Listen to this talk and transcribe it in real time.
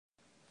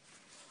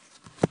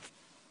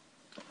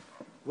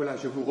Voilà,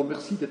 je vous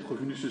remercie d'être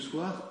venu ce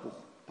soir pour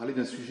parler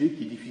d'un sujet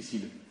qui est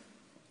difficile,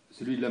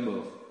 celui de la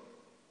mort.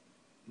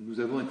 Nous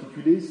avons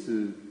intitulé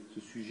ce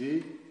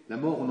sujet « La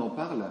mort, on en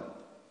parle »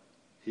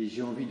 et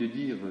j'ai envie de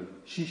dire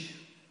 « chiche ».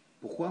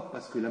 Pourquoi ?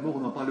 Parce que la mort,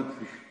 on n'en parle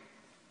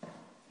plus.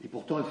 Et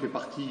pourtant, elle fait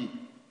partie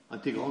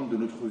intégrante de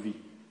notre vie.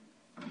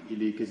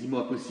 Il est quasiment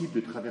impossible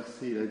de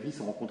traverser la vie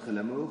sans rencontrer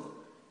la mort.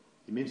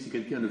 Et même si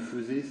quelqu'un le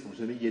faisait sans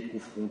jamais y être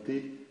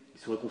confronté,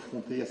 il serait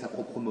confronté à sa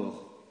propre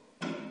mort.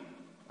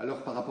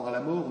 Alors, par rapport à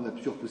la mort, on a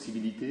plusieurs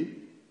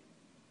possibilités.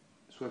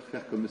 Soit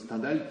faire comme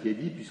Stendhal qui a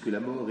dit, puisque la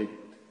mort est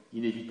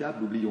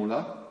inévitable,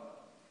 oublions-la.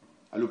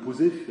 À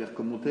l'opposé, faire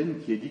comme Montaigne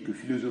qui a dit que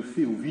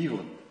philosopher ou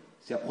vivre,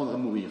 c'est apprendre à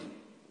mourir.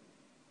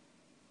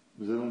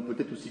 Nous allons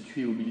peut-être nous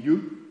situer au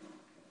milieu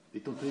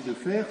et tenter de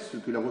faire ce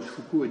que La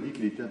Rochefoucauld a dit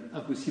qu'il était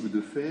impossible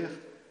de faire,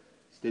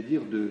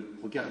 c'est-à-dire de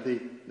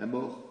regarder la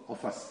mort en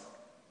face.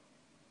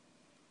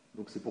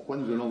 Donc c'est pourquoi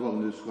nous allons avoir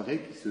une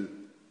soirée qui se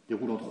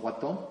déroule en 3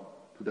 temps.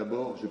 Tout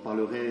d'abord, je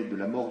parlerai de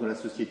la mort dans la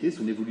société,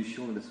 son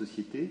évolution dans la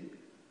société.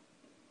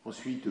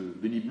 Ensuite,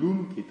 Denis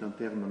Blum, qui est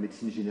interne en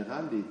médecine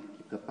générale et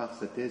qui prépare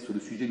sa thèse sur le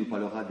sujet, nous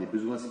parlera des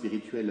besoins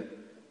spirituels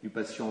du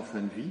patient en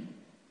fin de vie.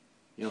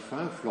 Et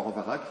enfin, Florent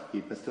Varac, qui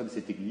est pasteur de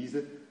cette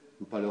église,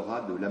 nous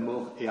parlera de la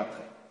mort et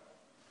après.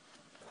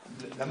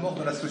 La mort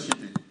dans la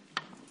société.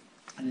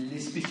 Les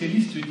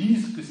spécialistes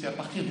disent que c'est à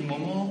partir du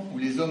moment où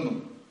les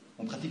hommes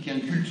ont pratiqué un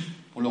culte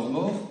pour leur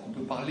mort qu'on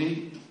peut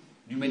parler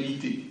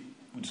d'humanité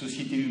ou de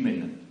société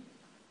humaine.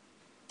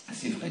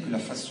 C'est vrai que la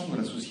façon dont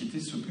la société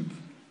s'occupe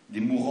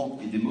des mourants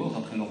et des morts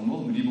après leur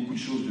mort nous dit beaucoup de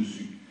choses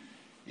dessus.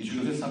 Et je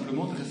voudrais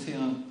simplement dresser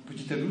un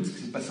petit tableau de ce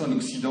qui s'est passé en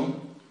Occident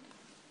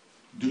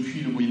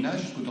depuis le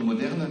Moyen-Âge jusqu'au temps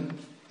moderne.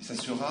 Et ça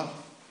sera,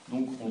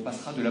 donc, on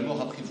passera de la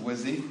mort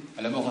apprivoisée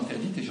à la mort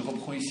interdite. Et je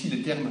reprends ici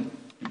les termes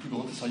du plus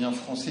grand historien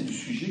français du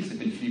sujet, qui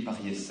s'appelle Philippe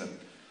Ariès.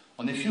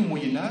 En effet, au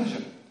Moyen-Âge,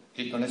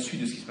 et dans la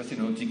suite de ce qui se passait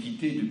dans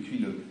l'Antiquité depuis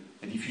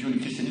la diffusion du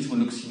christianisme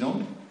en Occident,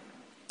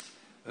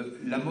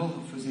 la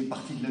mort faisait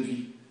partie de la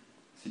vie.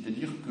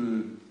 C'est-à-dire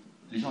que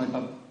les gens n'avaient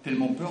pas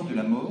tellement peur de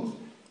la mort,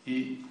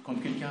 et quand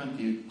quelqu'un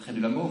était près de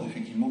la mort,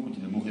 effectivement, quand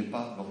il ne mourait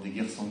pas lors des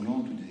guerres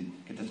sanglantes ou des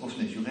catastrophes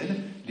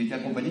naturelles, il était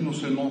accompagné non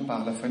seulement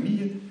par la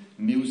famille,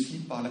 mais aussi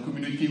par la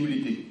communauté où il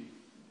était.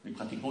 Et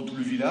pratiquement tout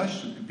le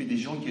village s'occupait des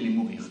gens qui allaient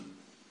mourir.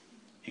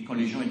 Et quand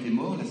les gens étaient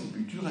morts, la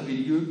sépulture avait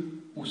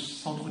lieu au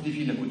centre des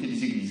villes, à côté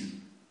des églises.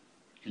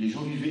 Et les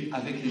gens vivaient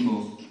avec les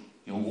morts.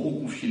 Et en gros,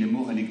 on confiait les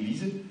morts à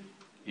l'église,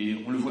 et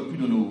on ne le voit plus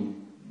dans nos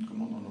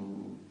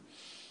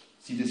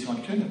civilisations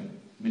actuelles,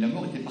 mais la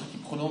mort était partie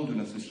prenante de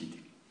la société.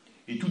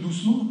 Et tout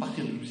doucement, à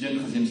partir du XIIe,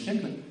 XIIIe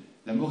siècle,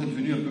 la mort est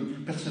devenue un peu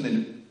plus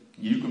personnelle.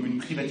 Il y a eu comme une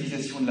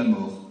privatisation de la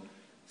mort.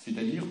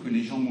 C'est-à-dire que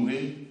les gens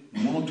mouraient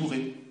moins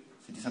entourés.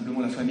 C'était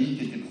simplement la famille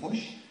qui était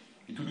proche.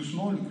 Et tout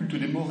doucement, le culte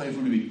des morts a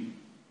évolué.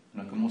 On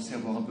a commencé à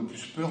avoir un peu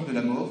plus peur de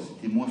la mort.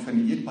 C'était moins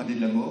familier de parler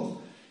de la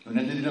mort. Et on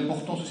a donné de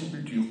l'importance aux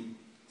sépultures.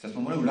 C'est à ce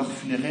moment-là où l'art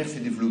funéraire s'est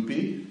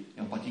développé,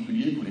 et en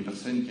particulier pour les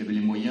personnes qui avaient les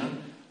moyens,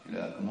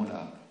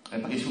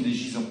 l'apparition des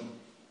gisants,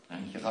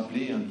 qui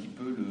rappelait un petit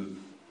peu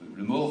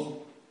le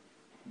mort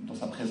dans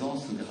sa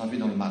présence gravée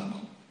dans le marbre.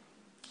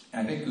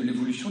 Avec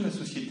l'évolution de la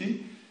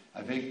société,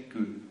 avec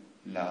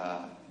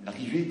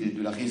l'arrivée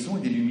de la raison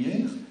et des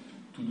lumières,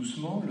 tout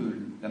doucement,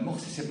 la mort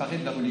s'est séparée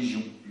de la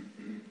religion.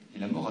 Et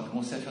la mort a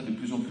commencé à faire de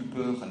plus en plus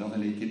peur. Alors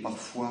elle a été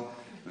parfois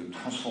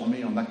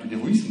transformée en acte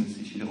d'héroïsme,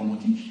 c'est chez les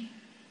romantiques,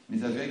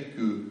 mais avec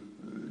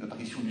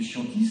l'apparition du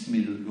scientisme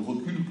et le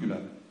recul que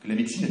la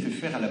médecine a fait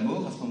faire à la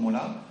mort, à ce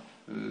moment-là,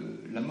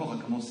 la mort a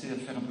commencé à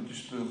faire un peu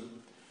plus peur.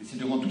 Et c'est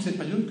durant toute cette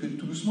période que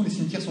tout doucement les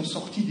cimetières sont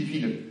sortis des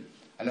villes,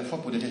 à la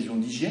fois pour des raisons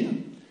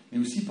d'hygiène, mais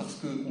aussi parce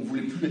qu'on ne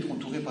voulait plus être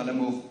entouré par la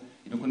mort.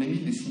 Et donc on a mis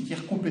les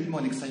cimetières complètement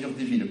à l'extérieur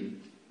des villes.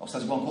 Alors ça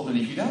se voit encore dans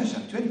les villages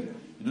actuels,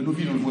 et de nos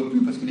villes on ne le voit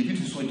plus parce que les villes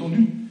se sont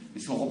étendues. Et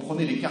si on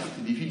reprenait les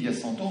cartes des villes il y a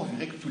 100 ans, on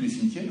verrait que tous les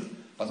cimetières,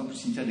 par exemple le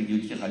cimetière des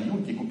Guillotières à Lyon,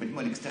 était complètement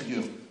à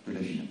l'extérieur de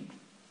la ville.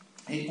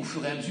 Et au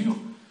fur et à mesure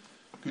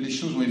que les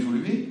choses ont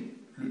évolué,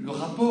 le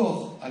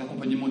rapport à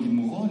l'accompagnement des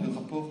mourants, le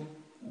rapport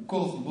au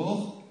corps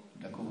mort,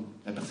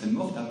 la personne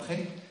morte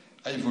après,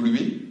 a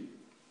évolué,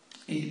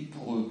 et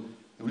pour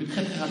évoluer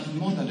très très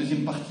rapidement dans la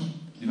deuxième partie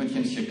du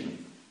XXe siècle.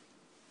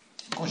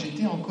 Quand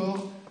j'étais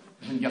encore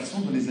jeune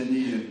garçon, dans les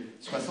années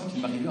 60,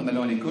 il m'arrivait en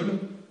allant à l'école,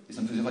 et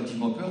ça me faisait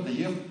relativement peur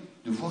d'ailleurs,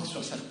 de voir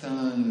sur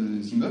certains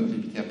immeubles,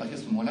 j'habitais à Paris à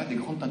ce moment-là, des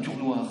grandes peintures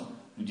noires.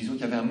 Nous disions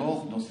qu'il y avait un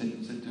mort dans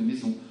cette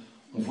maison.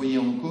 On voyait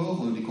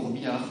encore des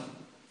corbillards,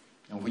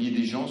 et on voyait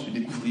des gens se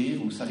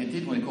découvrir ou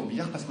s'arrêter devant les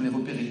corbillards parce qu'on les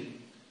repérait.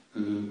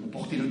 On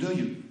portait le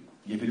deuil.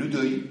 Il y avait le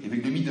deuil, il y avait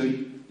le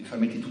demi-deuil. Les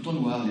femmes étaient toutes en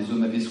noir, les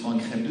hommes avaient soit un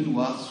crêpe de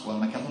noir, soit un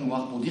macaron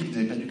noir pour dire qu'ils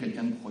avaient perdu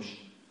quelqu'un de proche.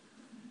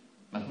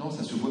 Maintenant,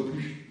 ça ne se voit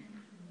plus.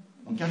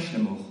 On cache la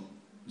mort.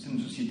 C'est une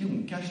société où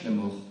on cache la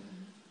mort.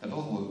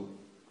 D'abord,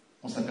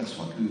 on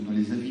s'aperçoit que dans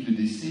les avis de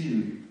décès,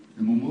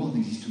 le mot mort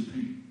n'existe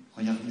plus.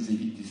 Regardez les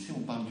avis de décès,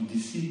 on parle du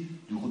décès,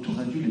 du retour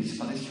à Dieu, la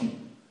disparition.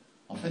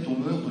 En fait, on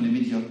meurt dans les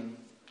médias.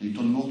 Il y a eu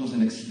tant de morts dans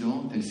un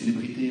accident, telle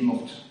célébrité est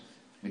morte.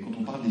 Mais quand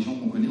on parle des gens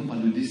qu'on connaît, on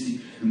parle de décès.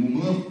 Le mot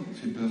mort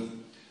fait peur.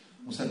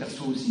 On On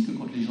s'aperçoit aussi que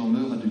quand les gens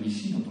meurent à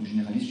domicile, en tant que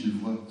généraliste, je le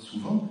vois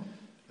souvent,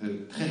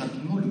 très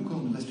rapidement, le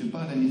corps ne reste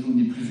pas à la maison, il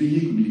n'est plus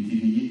veillé comme il était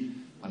veillé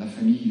par la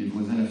famille, les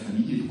voisins, la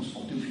famille, il est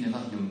transporté au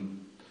funérarium.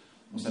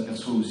 On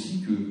s'aperçoit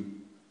aussi que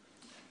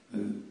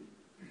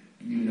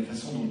la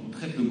façon dont on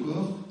traite le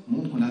corps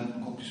montre qu'on a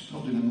encore plus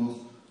peur de la mort.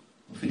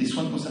 On fait des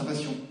soins de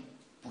conservation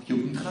pour qu'il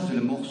n'y ait aucune trace de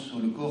la mort sur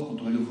le corps.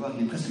 Quand on va le voir,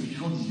 il est presque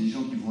vivant, disent les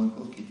gens qui voient un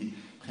corps qui a été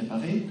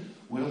préparé.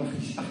 Ou alors on fait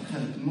disparaître très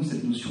rapidement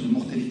cette notion de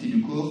mortalité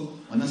du corps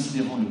en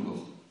incinérant le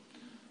corps.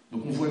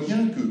 Donc on voit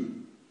bien que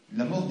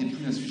la mort n'est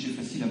plus un sujet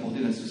facile à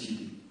aborder dans la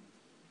société.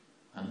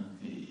 Hein,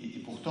 et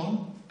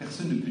pourtant,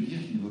 personne ne peut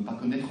dire qu'il ne veut pas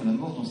connaître la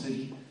mort dans sa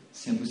vie.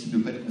 C'est impossible de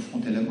ne pas être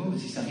confronté à la mort. Et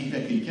si ça arrivait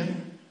à quelqu'un,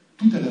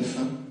 tout à la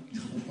fin, il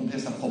serait confronté à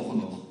sa propre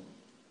mort.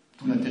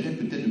 Tout l'intérêt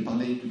peut-être de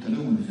parler tout à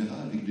l'heure, on le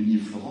verra avec Denis et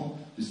Florent,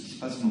 de ce qui se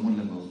passe au moment de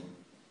la mort.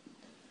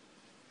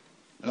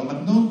 Alors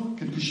maintenant,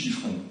 quelques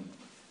chiffres.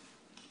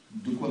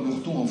 De quoi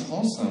meurt-on en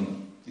France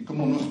et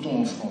comment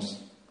meurt-on en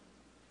France?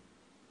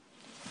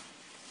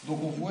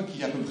 Donc on voit qu'il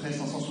y a à peu près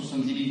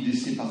 570 000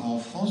 décès par an en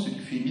France, ce qui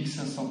fait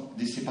 1500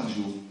 décès par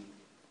jour.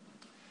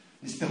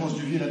 L'espérance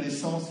de vie à la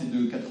naissance est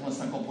de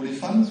 85 ans pour les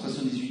femmes,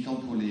 78 ans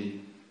pour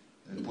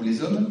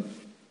les hommes.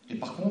 Et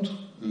par contre,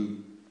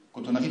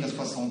 quand on arrive à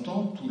 60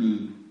 ans, tout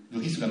le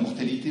risque de la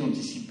mortalité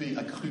anticipée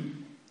accrue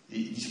et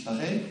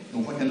disparaît. Et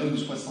on voit qu'un homme de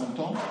 60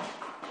 ans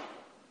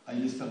a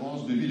une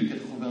espérance de vie de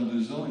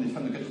 82 ans et les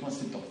femmes de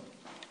 87 ans.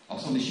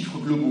 Alors ce sont des chiffres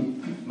globaux.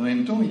 Mais en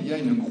même temps, il y a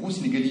une grosse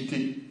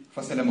inégalité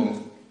face à la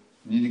mort.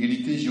 Une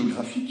inégalité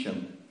géographique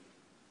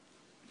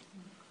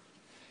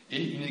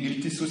et une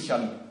inégalité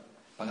sociale.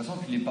 Par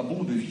exemple, il n'est pas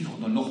bon de vivre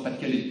dans le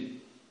Nord-Pas-de-Calais.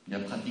 Il y a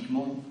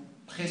pratiquement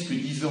presque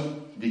 10 ans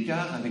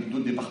d'écart avec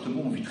d'autres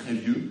départements où on vit très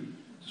vieux.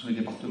 Ce sont les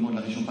départements de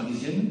la région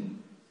parisienne,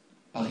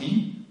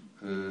 Paris,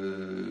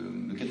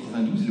 le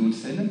 92, les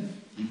Hauts-de-Seine,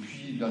 et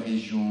puis la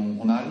région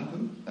Rhône-Alpes,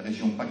 la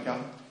région PACA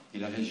et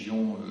la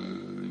région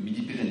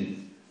Midi-Pyrénées.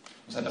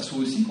 On s'aperçoit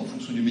aussi qu'en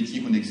fonction du métier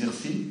qu'on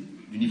exerçait,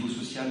 du niveau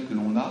social que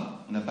l'on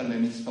a, on n'a pas la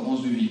même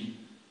espérance de vie.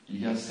 Il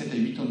y a 7 à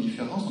 8 ans de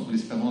différence entre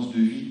l'espérance de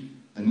vie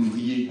d'un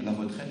ouvrier à la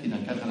retraite et d'un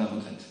cadre à la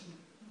retraite.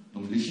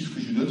 Donc les chiffres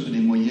que je donne sont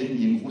des moyennes,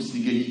 il y a une grosse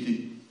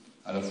inégalité,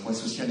 à la fois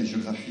sociale et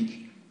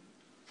géographique,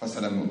 face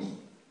à la mort.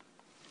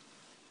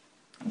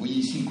 Vous voyez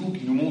ici une courbe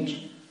qui nous montre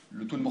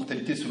le taux de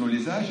mortalité selon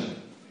les âges.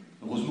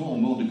 Heureusement, on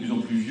meurt de plus en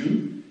plus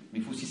vieux, mais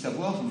il faut aussi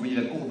savoir, vous voyez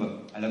la courbe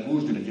à la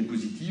gauche de la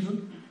diapositive,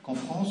 qu'en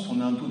France,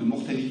 on a un taux de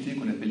mortalité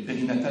qu'on appelle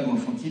périnatal ou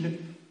infantile,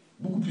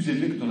 beaucoup plus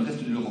élevé que dans le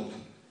reste de l'Europe.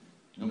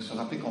 Donc se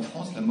rappeler qu'en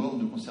France, la mort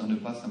ne concerne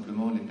pas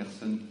simplement les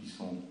personnes qui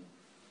sont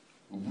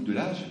au bout de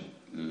l'âge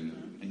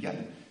légal,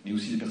 mais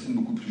aussi des personnes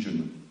beaucoup plus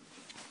jeunes.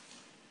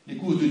 Les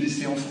causes de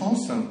décès en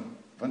France,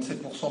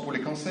 27% pour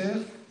les cancers,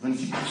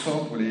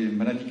 26% pour les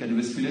maladies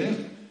cardiovasculaires.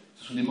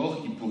 Ce sont des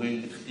morts qui pourraient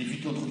être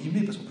évitées entre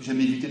guillemets, parce qu'on ne peut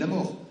jamais éviter la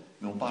mort.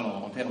 Mais on parle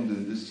en termes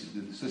de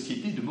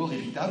société, de morts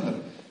évitables.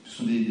 Ce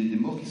sont des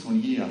morts qui sont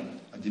liées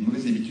à des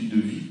mauvaises habitudes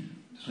de vie.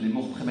 Ce sont des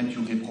morts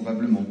prématurées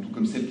probablement, tout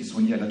comme celles qui sont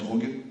liées à la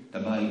drogue,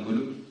 tabac,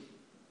 alcool.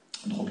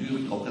 Drogue dure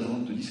qui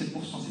représente 17%,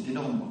 c'est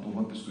énorme quand on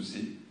voit un peu ce que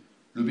c'est.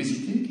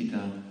 L'obésité, qui est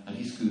un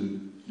risque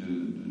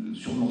de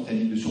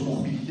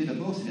surmorbidité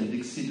d'abord, c'est-à-dire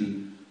d'excès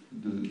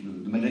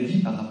de maladies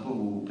par rapport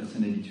aux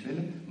personnes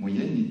habituelles,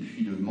 moyennes, et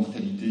puis de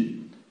mortalité.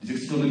 Les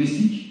accidents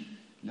domestiques,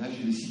 là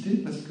je vais citer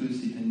parce que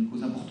c'est une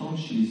cause importante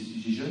chez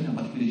les jeunes, en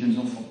particulier les jeunes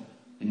enfants.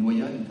 Les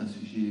noyades est un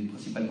sujet,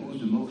 principale cause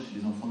de mort chez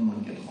les enfants de moins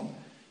de 4 ans,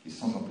 et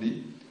sans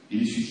rappeler, et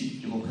les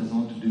suicides qui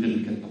représentent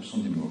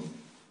 2,4% des morts.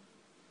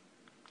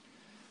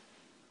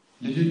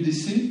 Les lieux de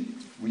décès,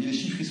 vous voyez les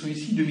chiffres, ils sont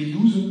ici,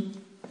 2012,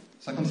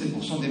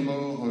 57% des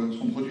morts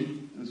sont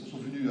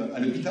venus à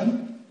l'hôpital,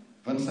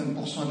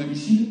 25% à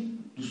domicile,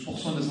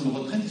 12% dans les zones de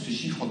retraite, et ce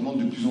chiffre augmente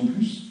de plus en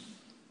plus,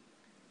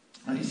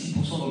 et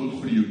 6% dans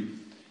d'autres lieux.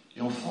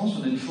 Et en France,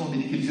 on a une forte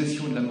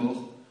médicalisation de la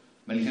mort.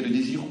 Malgré le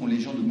désir qu'ont les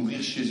gens de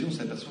mourir chez eux, on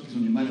s'aperçoit qu'ils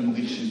ont du mal à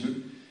mourir chez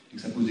eux, et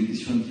que ça pose des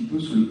questions un petit peu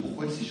sur le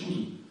pourquoi de ces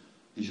choses.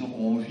 Les gens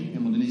ont envie, mais à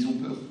un moment donné, ils ont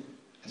peur.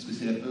 Est-ce que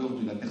c'est la peur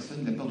de la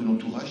personne, la peur de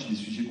l'entourage? C'est des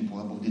sujets qu'on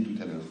pourra aborder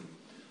tout à l'heure.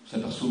 On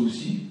s'aperçoit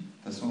aussi,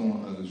 de façon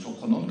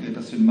surprenante, que les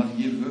personnes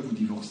mariées, veuves ou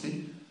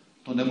divorcées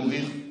tendent à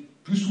mourir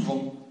plus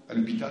souvent à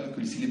l'hôpital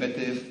que les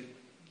célibataires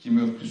qui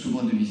meurent plus souvent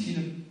à domicile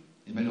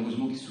et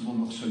malheureusement qui souvent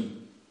meurent seuls.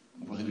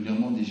 On voit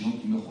régulièrement des gens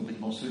qui meurent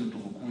complètement seuls,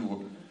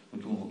 quand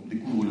on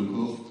découvre le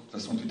corps de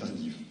façon plus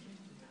tardive.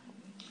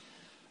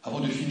 Avant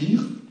de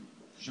finir,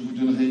 je vous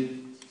donnerai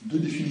 2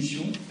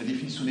 définitions. La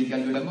définition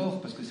légale de la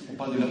mort, parce qu'on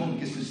parle de la mort, mais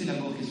qu'est-ce que c'est la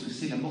mort? Qu'est-ce que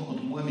c'est la mort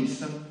quand moi,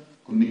 médecin,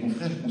 comme mes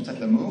confrères, je constate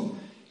la mort?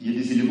 Il y a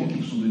des éléments qui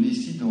nous sont donnés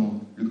ici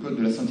dans le Code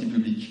de la santé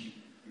publique.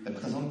 La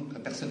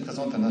personne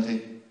présente un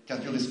arrêt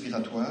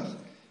cardio-respiratoire,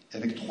 et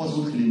avec 3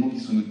 autres éléments qui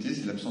sont notés,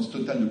 c'est l'absence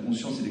totale de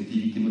conscience et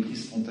d'activité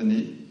motrice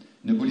spontanée,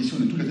 une abolition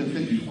de tous les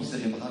réflexes du tronc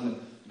cérébral.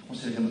 Le tronc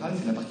cérébral,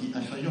 c'est la partie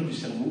inférieure du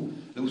cerveau,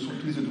 là où sont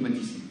tous les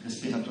automatismes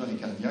respiratoires et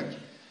cardiaques,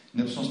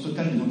 une absence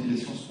totale de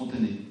ventilation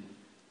spontanée.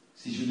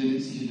 Si j'ai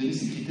donné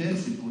ces critères,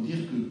 c'est pour dire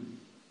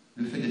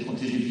que le fait d'être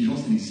enterré vivant,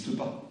 ça n'existe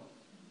pas.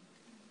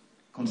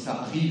 Quand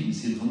ça arrive,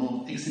 c'est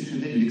vraiment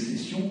exceptionnel de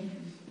l'exception,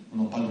 on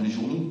en parle dans les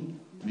journaux,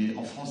 mais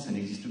en France, ça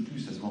n'existe plus,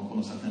 ça se voit encore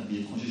dans certains pays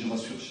étrangers, je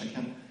rassure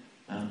chacun,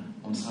 hein,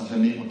 on ne sera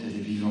jamais enterré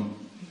vivant,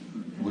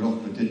 ou alors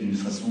peut-être d'une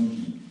façon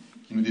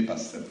qui nous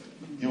dépasse.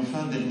 Et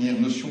enfin, dernière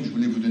notion que je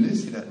voulais vous donner,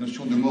 c'est la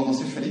notion de mort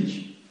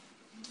encéphalique,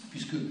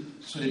 puisque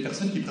ce sont des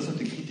personnes qui présentent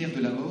les critères de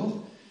la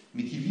mort,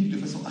 mais qui vivent de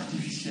façon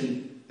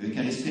artificielle, avec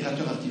un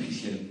respirateur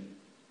artificiel.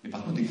 Mais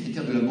par contre, les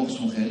critères de la mort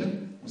sont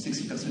réels. On sait que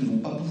ces personnes ne vont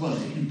pas pouvoir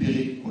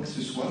récupérer quoi que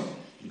ce soit,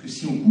 et que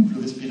si on coupe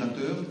le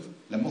respirateur,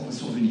 la mort va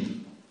survenir.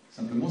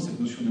 Simplement, cette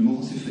notion de mort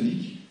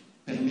encéphalique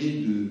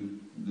permet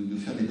de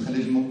faire des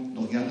prélèvements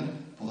d'organes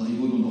pour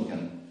arriver au don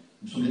d'organes.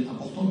 Il me semblait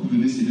important de vous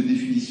donner ces deux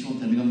définitions en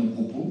terminant mon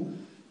propos,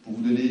 pour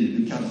vous donner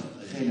le cadre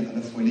réel, à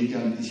la fois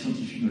légal et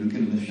scientifique, dans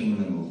lequel on affirme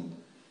la mort.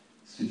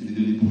 C'était des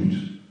données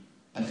brutes,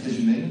 pas très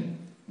humaines,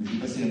 mais je vais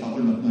passer la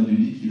parole maintenant à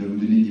Denis, qui va vous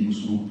donner une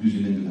dimension beaucoup plus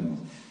humaine de la mort.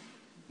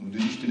 Donc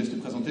Denis, je te laisse te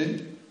présenter.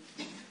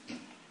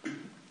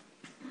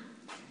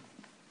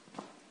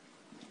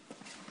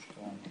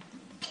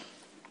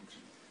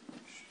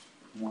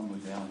 Moins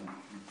moderne.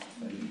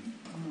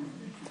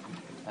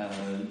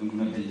 Donc je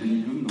m'appelle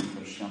Denis Blum, donc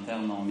je suis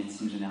interne en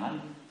médecine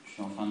générale. Je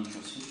suis en fin de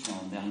cursus, je suis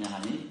en dernière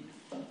année.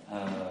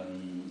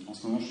 En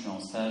ce moment, je suis en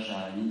stage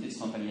à l'unité de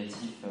soins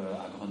palliatifs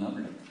à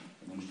Grenoble.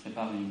 Donc je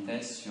prépare une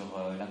thèse sur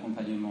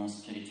l'accompagnement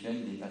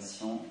spirituel des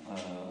patients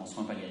en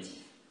soins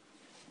palliatifs.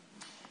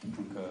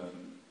 Donc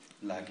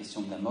la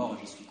question de la mort,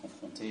 je suis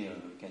confronté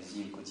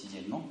quasi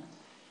quotidiennement.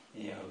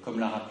 Et comme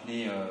l'a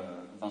rappelé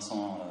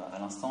Vincent à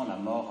l'instant, la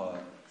mort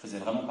faisait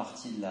vraiment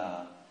partie de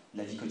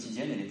la vie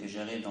quotidienne. Elle était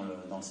gérée dans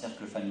le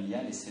cercle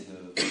familial et c'est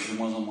de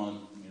moins en moins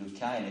le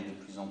cas. Elle est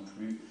de plus en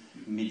plus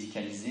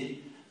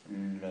médicalisée.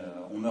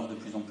 On meurt de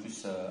plus en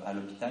plus à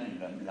l'hôpital.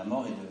 La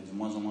mort est de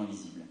moins en moins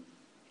visible.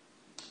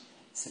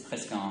 C'est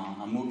presque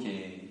un mot qui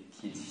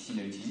est difficile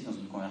à utiliser dans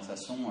une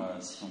conversation.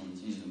 Si on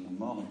utilise le mot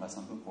mort, on passe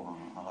un peu pour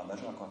un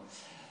rabat-joie, quoi.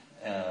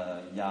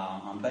 Il y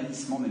a un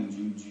bannissement même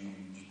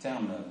du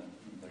terme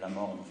de la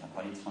mort. On peut faire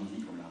parler de fin de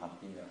vie,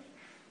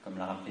 comme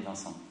l'a rappelé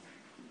Vincent.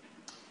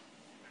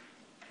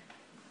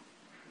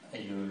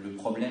 Et le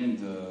problème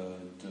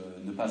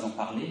de ne pas en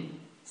parler,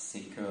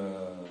 c'est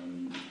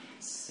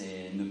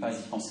ne pas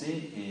y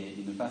penser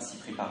et ne pas s'y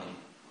préparer.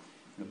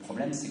 Le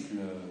problème, c'est que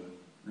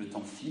le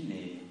temps file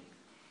et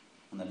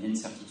on a bien une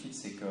certitude,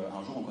 c'est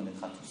qu'un jour on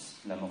connaîtra tous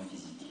la mort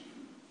physique.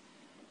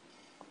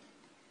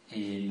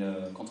 Et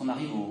quand on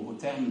arrive au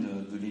terme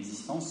de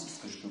l'existence,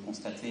 ce que je peux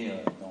constater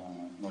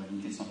dans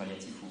l'unité de soins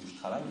palliatifs où je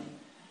travaille,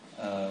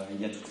 il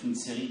y a toute une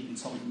série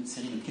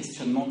de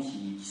questionnements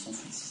qui sont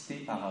suscités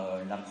par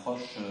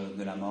l'approche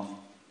de la mort.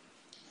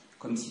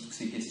 Comme si tous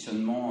ces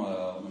questionnements,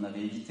 on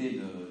avait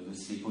évité de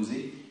se les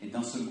poser, et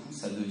d'un seul coup,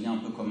 ça devient un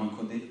peu comme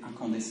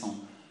incandescent.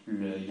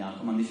 Il y a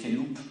comme un effet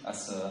loupe à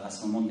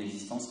ce moment de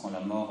l'existence quand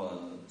la mort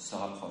se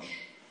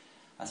rapproche.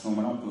 À ce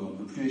moment-là, on ne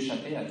peut plus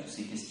échapper à tous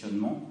ces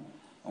questionnements.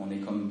 On est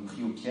comme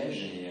pris au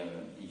piège et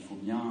il faut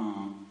bien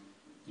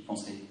y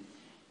penser.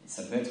 Et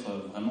ça peut être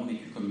vraiment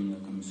vécu comme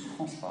une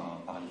souffrance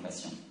par les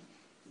patients.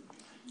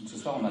 Donc ce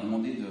soir, on m'a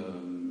demandé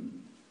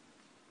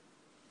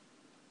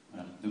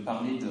de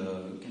parler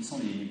de quels sont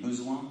les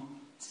besoins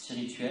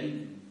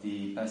spirituels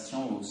des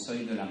patients au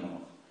seuil de la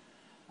mort.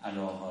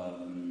 Alors,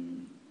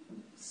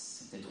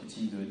 c'est peut-être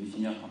utile de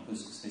définir un peu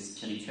ce que c'est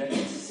spirituel,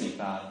 mais ce n'est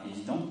pas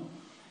évident.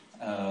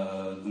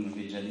 Donc je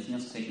vais déjà définir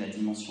ce que c'est que la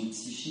dimension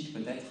psychique,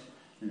 peut-être,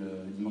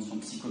 la dimension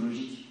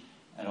psychologique.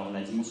 Alors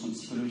la dimension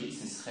psychologique,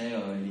 ce serait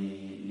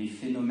les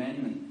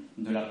phénomènes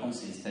de la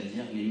pensée,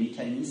 c'est-à-dire les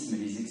mécanismes et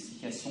les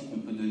explications qu'on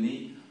peut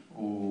donner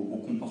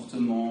au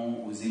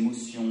comportement, aux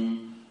émotions,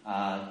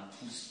 à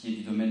tout ce qui est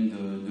du domaine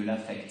de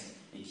l'affect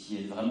et qui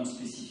est vraiment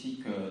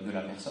spécifique de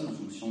la personne en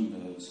fonction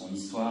de son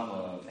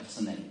histoire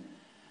personnelle.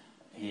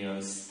 Et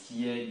ce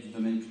qui est du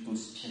domaine plutôt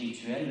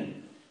spirituel,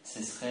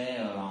 ce serait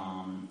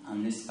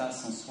un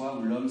espace en soi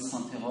où l'homme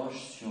s'interroge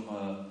sur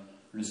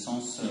le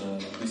sens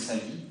de sa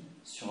vie,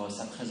 sur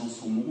sa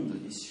présence au monde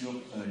et sur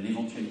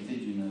l'éventualité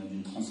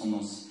d'une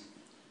transcendance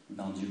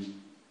d'un Dieu.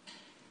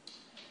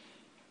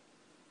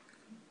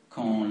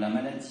 Quand la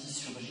maladie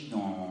surgit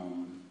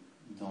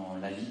dans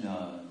la vie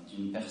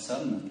d'une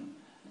personne,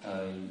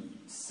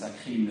 ça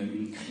crée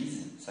une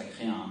crise, ça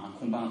crée un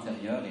combat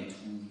intérieur et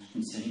toute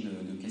une série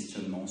de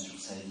questionnements sur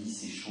sa vie,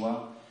 ses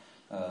choix,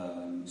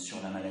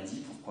 sur la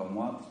maladie, pourquoi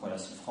moi, pourquoi la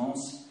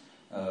souffrance,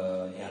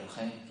 et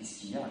après, qu'est-ce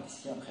qu'il y a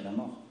après la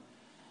mort.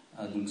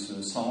 Donc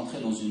sans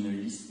rentrer dans une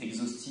liste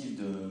exhaustive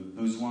de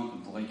besoins qu'on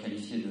pourrait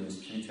qualifier de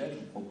spirituels, je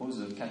vous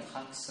propose 4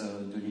 axes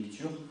de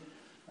lecture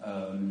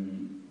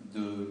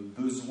de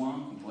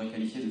besoins qu'on pourrait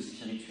qualifier de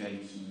spirituels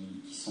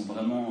qui sont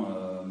vraiment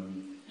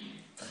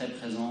très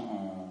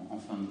présents en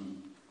fin de vie.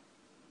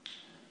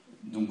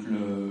 Donc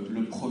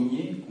le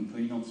premier qu'on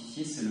peut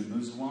identifier, c'est le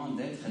besoin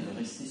d'être et de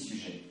rester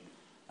sujet.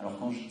 Alors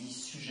quand je dis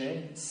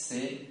sujet,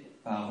 c'est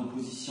par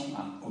opposition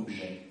à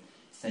objet,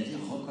 c'est-à-dire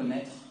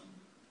reconnaître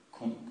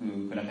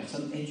que la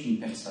personne est une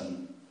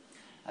personne.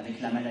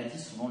 Avec la maladie,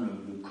 souvent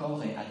le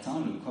corps est atteint,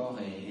 le corps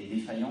est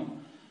défaillant,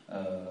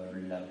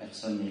 la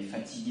personne est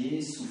fatiguée,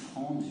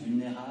 souffrante,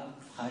 vulnérable,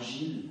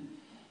 fragile,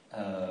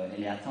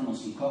 elle est atteinte dans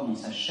son corps, dans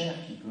sa chair,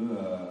 qui peut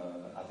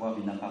avoir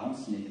une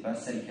apparence qui n'était pas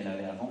celle qu'elle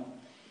avait avant.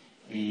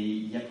 Et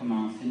il y a comme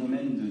un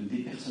phénomène de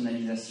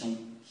dépersonnalisation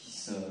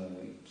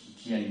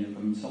qui a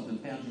comme une sorte de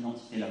perte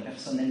d'identité. La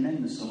personne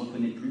elle-même ne se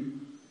reconnaît plus.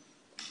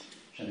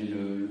 J'avais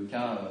le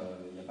cas,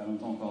 il n'y a pas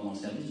longtemps encore dans le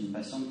service, d'une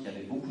patiente qui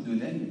avait beaucoup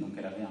d'œdème, et donc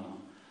elle avait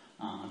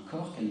un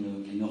corps qu'elle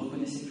ne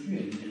reconnaissait plus.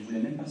 Elle ne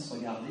voulait même pas se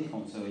regarder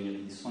quand il y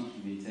avait des soins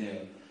qui lui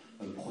étaient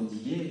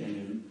prodigués.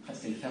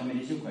 Presque elle fermait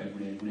les yeux, quoi.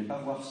 Elle ne voulait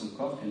pas voir ce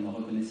corps qu'elle ne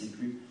reconnaissait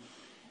plus.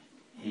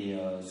 Et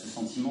ce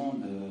sentiment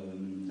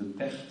de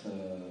perte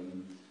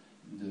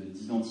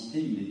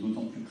d'identité, il est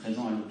d'autant plus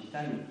présent à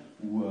l'hôpital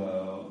où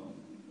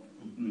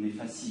on met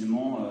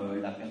facilement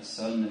la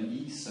personne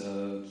X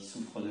qui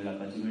souffre de la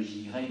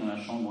pathologie Y dans la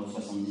chambre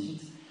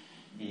 78.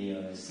 Et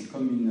c'est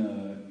comme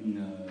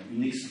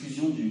une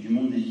exclusion du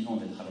monde des vivants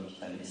d'être à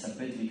l'hôpital. Et ça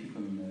peut être vécu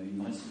comme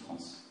une vraie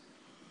souffrance.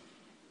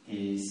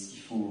 Et ce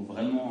qu'il faut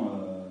vraiment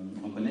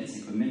reconnaître,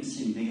 c'est que même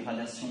s'il y a une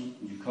dégradation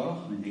du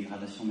corps, une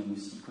dégradation même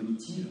aussi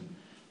cognitive,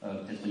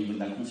 peut-être au niveau de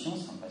la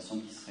conscience, un patient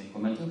qui serait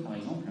comateux par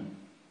exemple,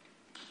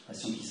 un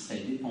patient qui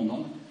serait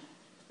dépendant,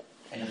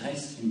 elle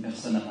reste une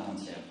personne à part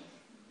entière.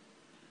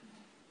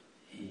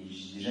 Et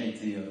j'ai déjà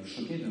été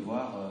choqué de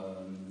voir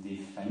des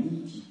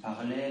familles qui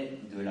parlaient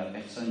de la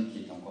personne qui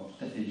était encore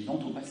tout à fait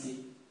vivante au passé,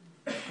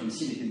 comme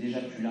s'il n'était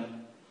déjà plus là.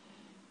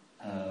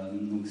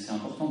 Donc c'est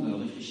important de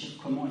réfléchir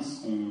comment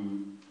est-ce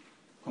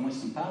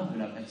qu'on parle de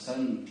la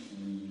personne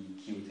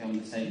qui est au terme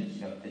de sa vie, qui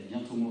va peut-être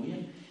bientôt mourir,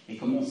 et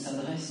comment on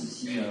s'adresse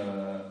aussi,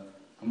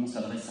 comment on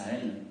s'adresse à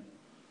elle.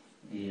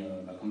 Et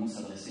comment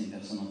s'adresser à une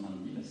personne en fin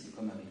de vie, c'est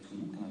comme avec tout le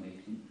monde, comme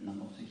avec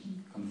n'importe qui,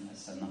 comme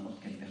face à n'importe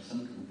quelle personne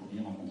que vous pourriez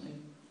rencontrer.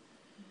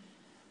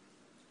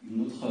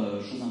 Une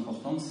autre chose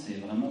importante, c'est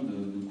vraiment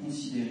de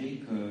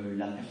considérer que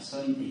la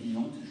personne est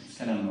vivante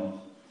jusqu'à la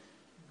mort.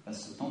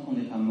 Parce que tant qu'on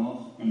n'est pas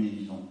mort, on est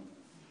vivant.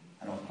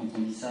 Alors quand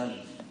on dit ça,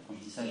 quand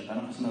je dis ça, j'ai pas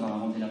l'impression d'avoir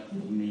inventé la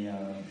poudre, mais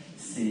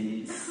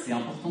c'est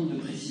important de le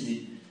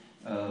préciser.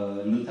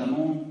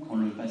 Notamment quand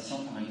le patient,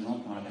 par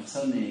exemple, quand la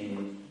personne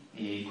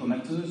est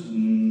comateuse ou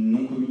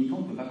non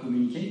communicante, ne peut pas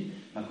communiquer,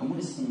 comment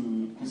est-ce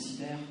qu'on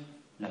considère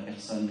la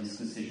personne? Est-ce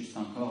que c'est juste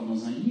un corps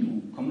dans un lit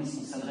ou comment est-ce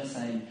qu'on s'adresse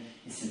à elle?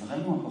 Et c'est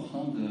vraiment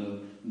important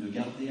de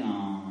garder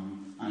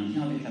un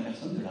lien avec la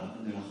personne, de la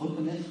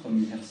reconnaître comme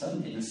une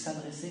personne et de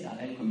s'adresser à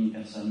elle comme une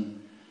personne.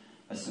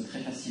 Parce que très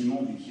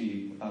facilement, vu qu'il ne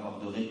peut pas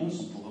avoir de réponse,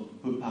 on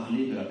peut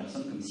parler de la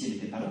personne comme si elle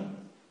n'était pas là.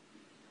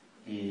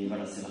 Et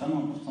voilà, c'est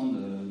vraiment important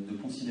de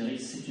considérer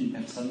que c'est une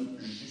personne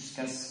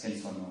jusqu'à ce qu'elle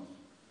soit morte.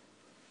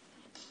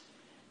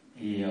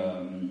 Et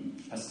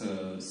parce que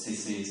c'est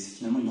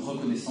finalement une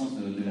reconnaissance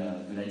de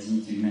la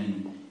dignité humaine.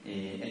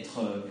 Et être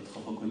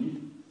reconnu,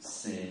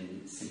 c'est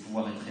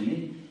pouvoir être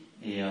aimé.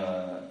 Et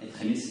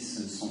être aimé, c'est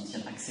se sentir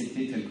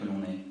accepté tel que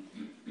l'on est.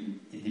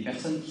 Et des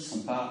personnes qui ne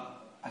sont pas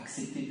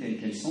acceptées telles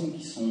qu'elles sont,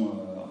 qui sont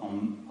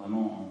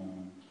vraiment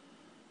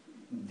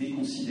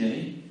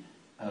déconsidérées,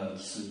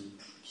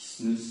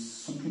 qui ne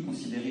sont plus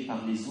considérées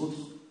par les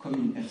autres comme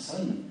une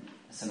personne,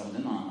 ça leur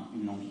donne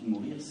une envie de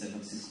mourir. C'est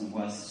ce qu'on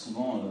voit assez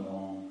souvent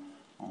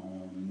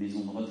en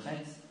maison de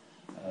retraite,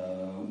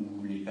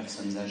 où les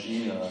personnes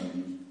âgées,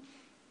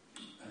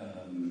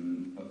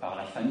 par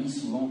la famille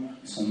souvent,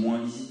 sont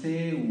moins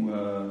visitées, ou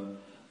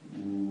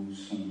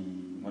sont...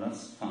 Voilà,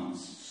 enfin,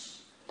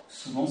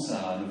 souvent,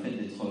 le fait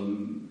d'être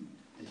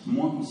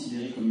moins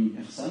considéré comme une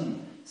personne,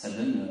 ça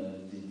donne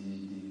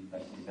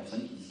des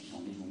personnes qui disent qu'ils ont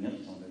envie de vomir,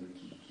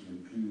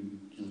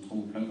 qui ne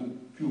trouvent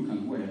plus aucun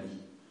goût à la vie.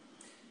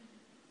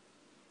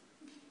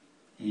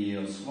 Et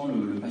souvent,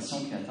 le patient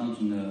qui est atteint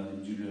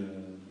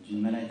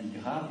d'une maladie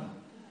grave,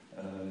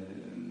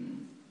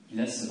 il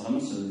a vraiment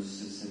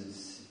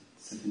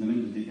ce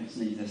phénomène de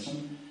dépersonnalisation,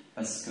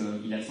 parce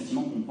qu'il a le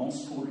sentiment qu'on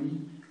pense pour lui,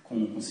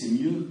 qu'on sait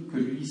mieux que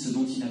lui ce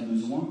dont il a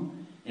besoin,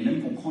 et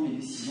même qu'on prend les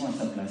décisions à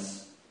sa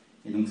place.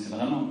 Et donc c'est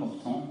vraiment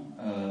important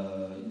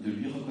de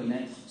lui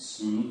reconnaître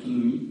son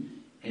autonomie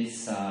et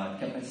sa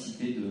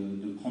capacité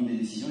de prendre des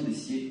décisions et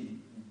d'essayer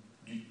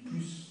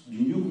du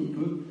mieux qu'on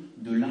peut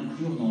de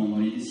l'inclure dans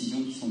les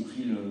décisions qui sont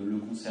prises le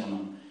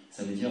concernant.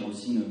 Ça veut dire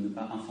aussi ne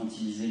pas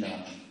infantiliser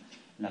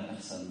la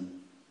personne.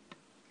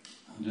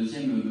 Un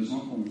deuxième besoin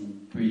qu'on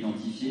peut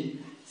identifier,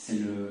 c'est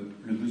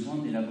le besoin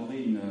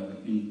d'élaborer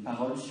une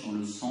parole sur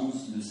le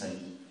sens de sa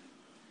vie.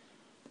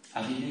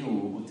 Arriver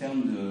au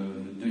terme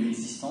de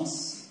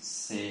l'existence,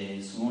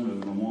 c'est souvent le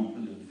moment un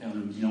peu de faire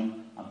le bilan,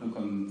 un peu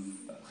comme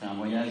après un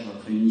voyage ou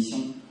après une mission.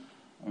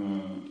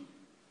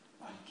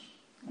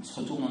 On se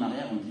retourne en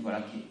arrière, on dit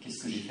voilà,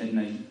 qu'est-ce que j'ai fait de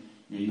ma vie?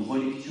 Il y a une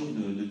relecture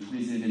de tous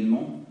les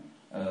événements,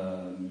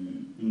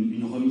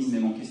 une remise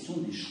même en question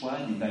des choix,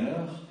 des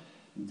valeurs,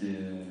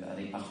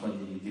 avec parfois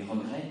des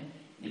regrets,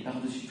 et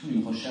par-dessus tout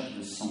une recherche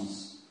de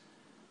sens.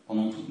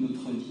 Pendant toute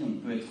notre vie, on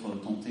peut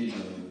être tenté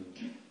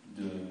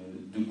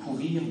de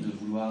courir, de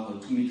vouloir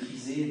tout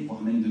maîtriser,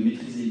 voire même de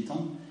maîtriser le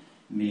temps,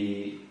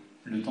 mais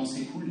le temps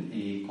s'écoule,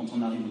 et quand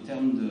on arrive au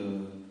terme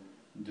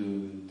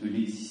de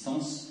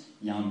l'existence,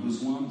 il y a un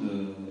besoin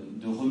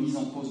de remise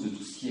en cause de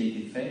tout ce qui a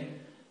été fait,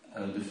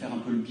 de faire un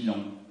peu le bilan,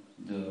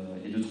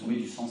 et de trouver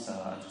du sens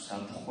à tout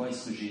ça. Pourquoi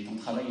est-ce que j'ai tant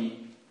travaillé?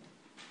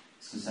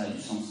 Est-ce que ça a du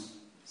sens?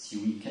 Si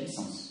oui, quel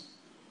sens?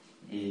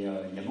 Et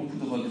il y a beaucoup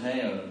de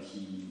regrets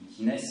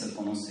qui naissent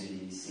pendant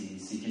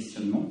ces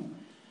questionnements.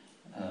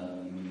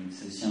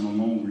 C'est aussi un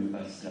moment où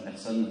la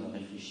personne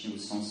réfléchit au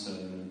sens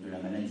de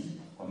la maladie,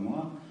 pourquoi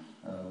moi,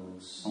 au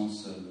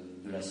sens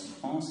de la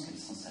souffrance, quel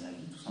sens à la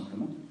vie, tout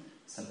simplement.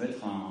 Ça peut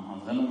être un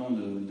vrai moment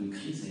de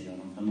crise et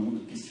un vrai moment de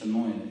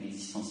questionnement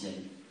existentiel.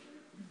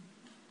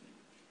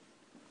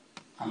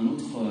 Un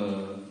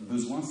autre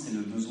besoin, c'est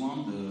le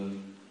besoin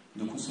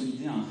de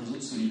consolider un réseau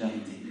de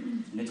solidarité.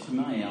 L'être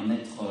humain est un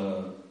être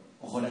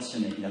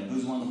relationnel, il a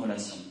besoin de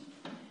relations.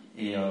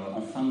 Et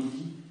en fin de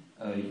vie,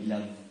 il a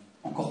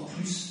encore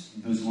plus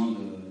besoin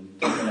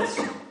de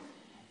relations.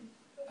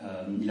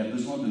 Il a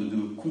besoin de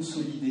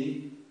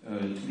consolider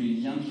tous les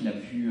liens qu'il a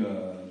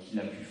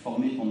pu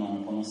former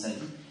pendant sa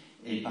vie.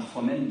 Et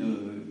parfois même,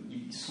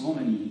 souvent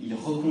même, il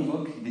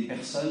reconvoque des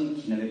personnes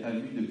qu'il n'avait pas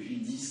vues depuis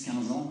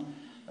 10-15 ans.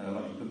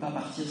 Voilà, il ne peut pas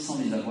partir sans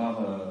les avoir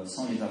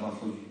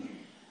revues.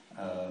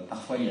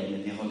 Parfois, il y a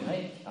des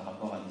regrets par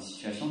rapport à des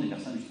situations, des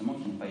personnes justement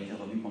qui n'ont pas été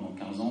revues pendant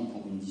 15 ans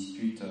pour une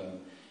dispute.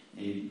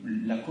 Et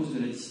la cause de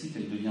la dispute,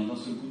 elle devient d'un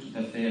seul coup tout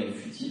à fait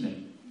futile.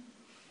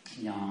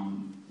 Il y a un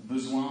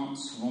besoin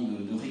souvent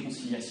de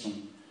réconciliation,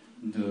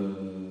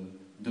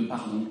 de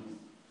pardon.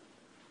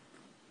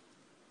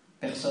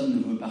 Personne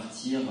ne veut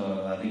partir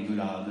avec de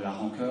la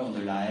rancœur,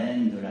 de la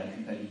haine, de la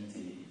culpabilité.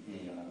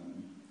 Et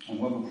on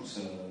voit beaucoup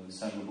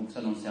ça, je vois beaucoup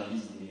ça dans le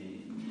service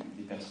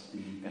des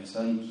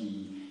personnes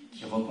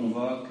qui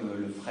reconvoquent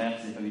le frère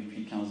qu'ils n'avaient pas vu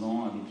depuis 15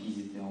 ans, avec qui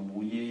ils étaient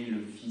embrouillés,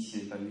 le fils qu'ils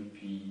n'avaient pas vu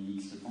depuis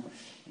X temps,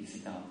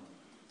 etc.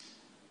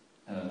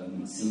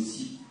 C'est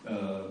aussi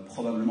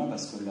probablement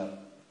parce que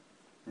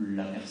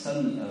la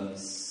personne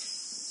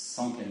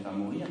sent qu'elle va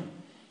mourir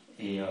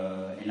et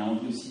elle a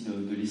envie aussi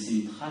de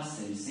laisser une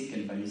trace. Elle sait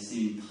qu'elle va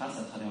laisser une trace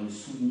à travers le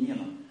souvenir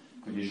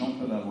que les gens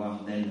peuvent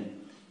avoir d'elle.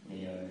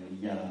 Et il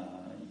y a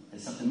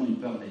certainement une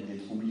peur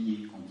d'être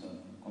oubliée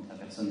quand la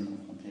personne est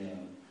confrontée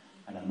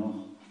à la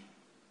mort.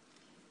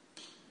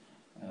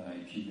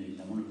 Et puis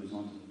évidemment le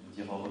besoin de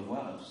dire au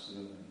revoir à tous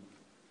ceux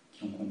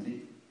qui ont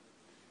compté.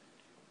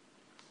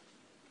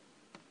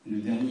 Le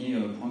dernier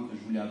point que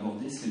je voulais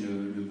aborder, c'est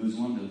le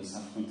besoin de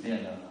s'affronter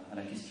à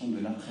la question de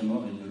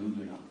l'après-mort et de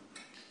l'au-delà.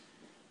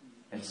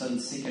 Personne ne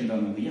sait qu'elle va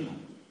mourir,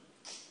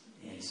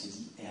 et elle se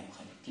dit, et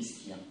après, qu'est-ce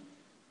qu'il y a?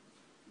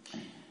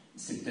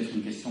 C'est peut-être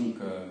une question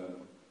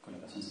que la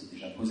personne s'est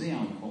déjà posée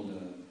au cours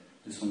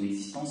de son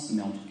existence,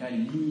 mais en tout cas,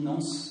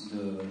 l'imminence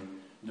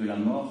de la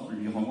mort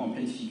lui renvoie en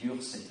pleine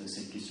figure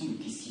cette question de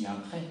qu'est-ce qu'il y a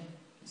après?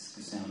 Est-ce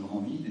que c'est un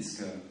grand vide?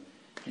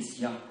 Qu'est-ce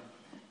qu'il y a?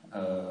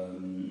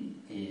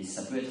 Et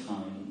ça peut être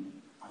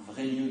un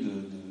vrai lieu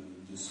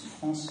de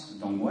souffrance,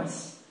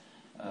 d'angoisse.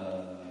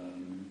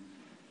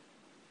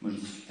 Moi, je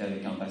discutais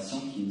avec un patient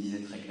qui me disait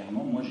très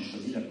clairement, moi, j'ai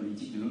choisi la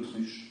politique de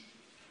l'autruche.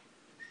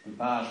 Je peux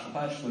pas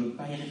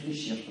y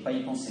réfléchir, je peux pas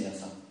y penser à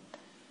ça.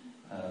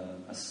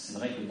 Parce que c'est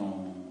vrai que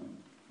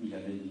il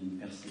avait une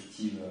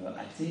perspective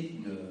athée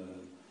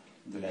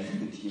de la vie,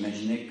 donc il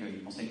imaginait qu'il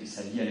pensait que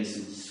sa vie allait se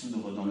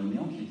dissoudre dans le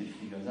néant, qu'il était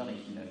fruit du hasard et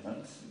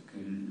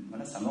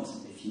que sa mort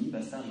c'était fini,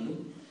 basta,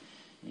 rideau.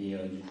 Et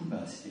du coup,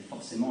 c'était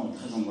forcément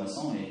très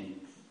angoissant et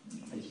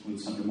en fait, il ne pouvait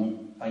tout simplement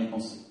pas y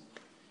penser.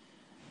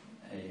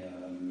 Et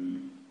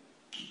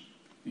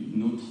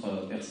une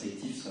autre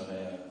perspective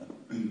serait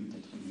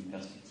peut-être une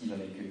perspective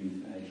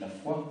avec la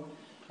foi,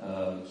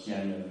 qui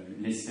a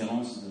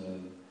l'espérance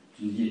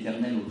d'une vie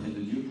éternelle auprès de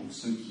Dieu pour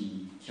ceux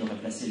qui auraient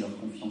placé leur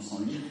confiance en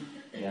lui.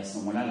 Et à ce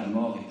moment-là, la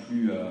mort est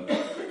plus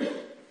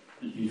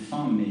une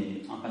fin,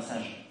 mais un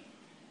passage.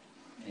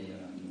 Et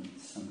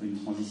c'est un peu une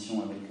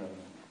transition avec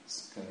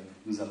ce que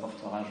nous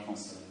apportera, je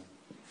pense,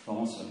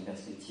 Florence sur les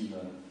perspectives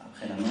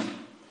après la mort.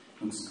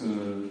 Donc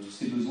tous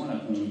ces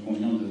besoins-là qu'on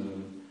vient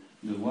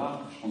de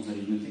voir, je pense que vous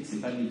avez noté que ce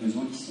n'est pas des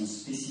besoins qui sont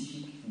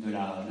spécifiques de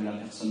la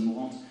personne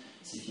mourante.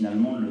 C'est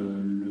finalement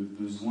le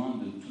besoin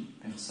de toute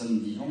personne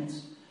vivante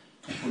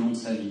tout au long de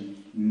sa vie.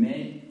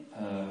 Mais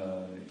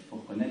il faut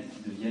reconnaître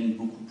qu'ils deviennent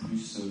beaucoup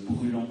plus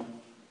brûlants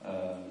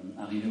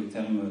arrivés au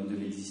terme de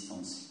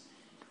l'existence.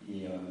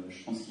 Et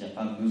je pense qu'il n'y a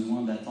pas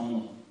besoin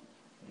d'attendre,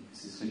 et que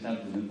c'est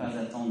souhaitable de ne pas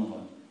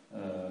attendre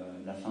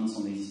la fin de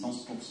son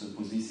existence pour se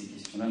poser ces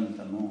questions-là,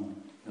 notamment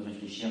de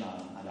réfléchir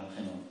à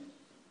l'après-mort.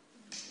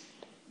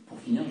 Pour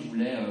finir, je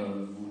voulais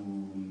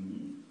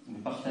vous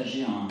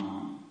partager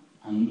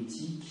un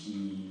outil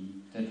qui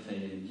peut-être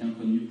est bien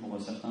connu pour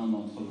certains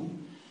d'entre vous,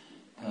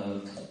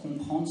 pour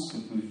comprendre ce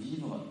que peut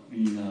vivre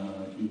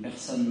une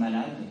personne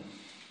malade.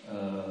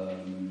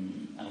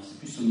 Alors c'est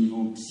plus au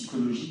niveau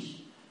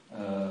psychologique,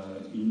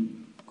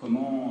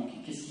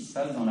 qu'est-ce qui se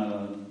passe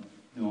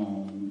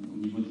au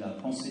niveau de la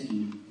pensée,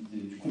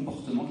 du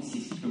comportement, qu'est-ce qui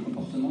explique le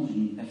comportement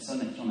d'une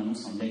personne à qui on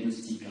annonce un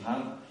diagnostic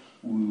grave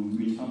ou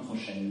une fin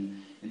prochaine.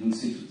 Et donc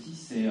cet outil,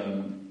 c'est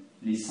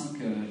les 5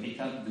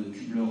 étapes de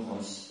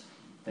Kübler-Ross.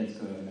 Peut-être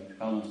que la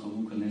plupart d'entre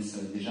vous connaissent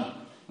déjà.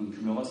 Donc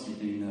Kübler-Ross, qui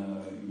était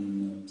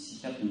une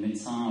psychiatre, une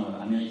médecin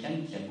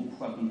américaine qui a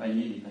beaucoup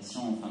accompagné des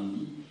patients en fin de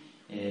vie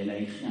Et elle a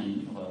écrit un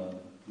livre,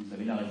 vous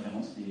avez la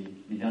référence,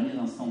 les derniers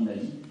instants de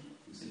Dali.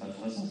 C'est pas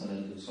tout récent, ça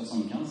date de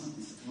 1975,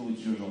 mais c'est toujours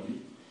utile aujourd'hui.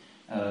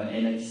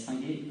 Elle a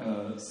distingué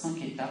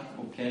 5 étapes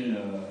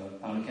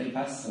par lesquelles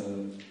passe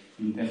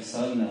une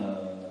personne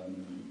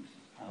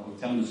au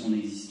terme de son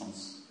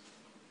existence.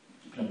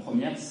 Donc, la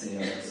première,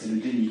 c'est le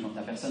déni. Quand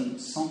la personne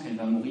sent qu'elle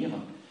va mourir,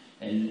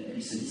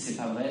 elle se dit c'est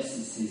pas vrai,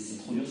 c'est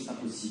trop dur, c'est pas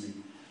possible.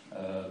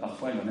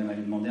 Parfois, elle va même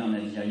aller demander un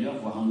avis ailleurs,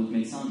 voir un autre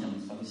médecin, dire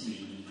c'est pas possible,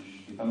 je ne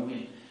vais pas mourir.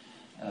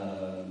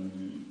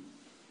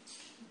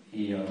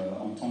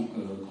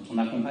 Quand on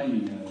accompagne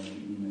une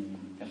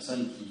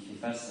personne qui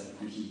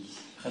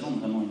présente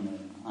vraiment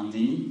un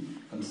déni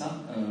comme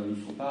ça, il ne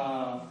faut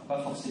pas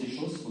forcer les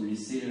choses, il faut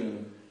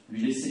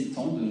lui laisser le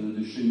temps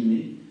de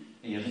cheminer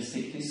et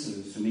respecter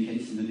ce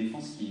mécanisme de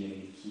défense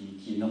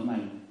qui est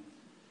normal.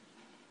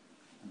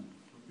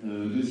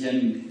 Le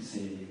deuxième,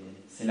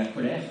 c'est la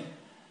colère.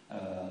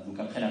 Donc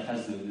après la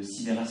phase de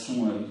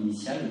sidération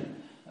initiale,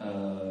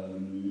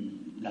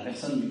 la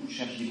personne du coup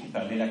cherche des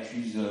coupables. Elle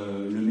accuse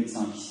le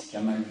médecin qui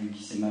a mal vu,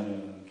 qui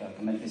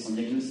a mal fait son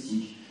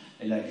diagnostic.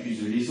 Elle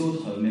accuse les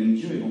autres, même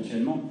Dieu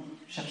éventuellement,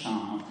 cherche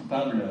un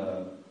coupable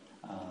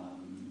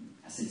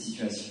à cette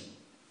situation.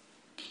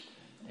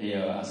 Et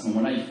à ce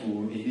moment-là, il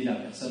faut aider la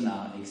personne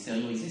à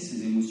extérioriser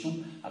ses émotions,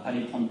 à ne pas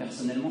les prendre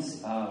personnellement.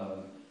 C'est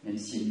pas, même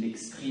si elle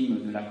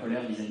exprime de la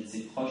colère vis-à-vis de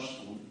ses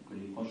proches, il faut que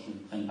les proches ne le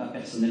prennent pas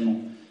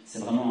personnellement. C'est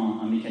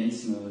vraiment un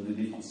mécanisme de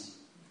défense.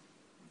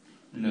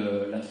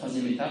 La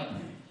troisième étape,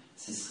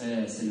 ce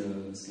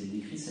qui est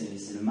décrit,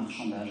 c'est le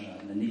marchandage,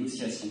 la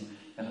négociation.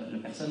 La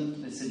personne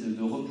essaie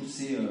de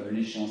repousser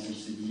l'échéance. Elle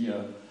se dit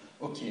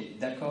ok,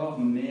 d'accord,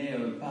 mais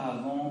pas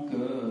avant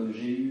que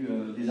j'ai eu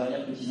des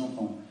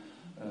arrière-petits-enfants,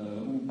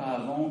 ou pas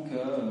avant que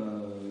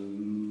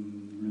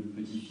le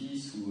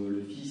petit-fils ou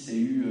le fils ait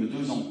eu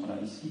 2 ans. Voilà,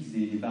 il se fixe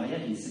des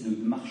barrières et il essaie de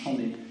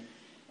marchander.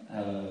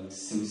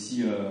 C'est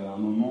aussi un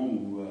moment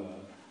où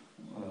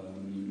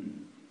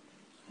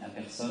la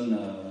personne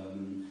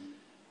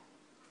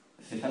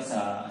fait face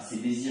à ses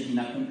désirs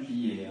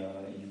inaccomplis et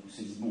du coup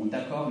se dit bon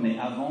d'accord, mais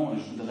avant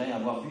je voudrais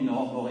avoir vu une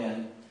aurore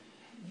boréale.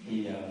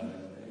 Et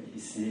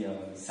c'est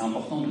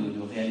important de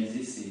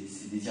réaliser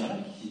ces désirs-là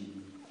qui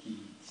ne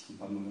sont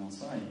pas mauvais en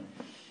soi.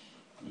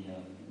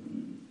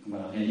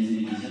 Voilà,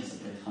 réaliser les désirs, ça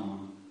peut être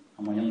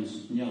un moyen de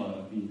soutenir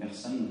une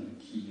personne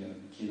qui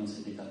est dans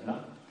cette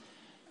étape-là.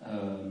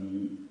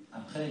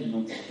 Après,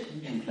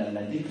 identifier donc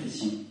la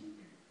dépression.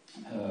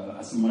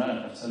 À ce moment-là,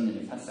 la personne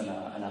elle est face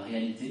à la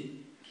réalité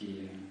qui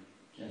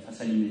est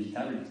face à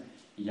l'inévitable.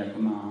 Il y a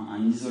comme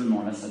un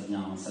isolement. Là, ça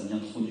devient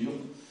trop dur.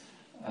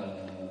 Ça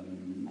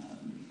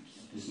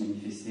peut se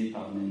manifester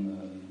par même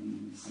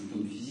des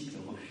symptômes physiques,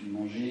 le refus de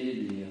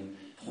manger, des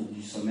troubles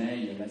du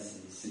sommeil. Là,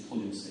 c'est trop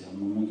dur. C'est un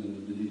moment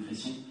de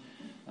dépression.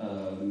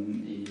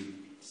 Et les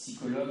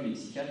psychologues, les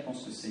psychiatres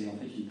pensent que c'est en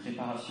fait une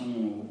préparation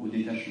au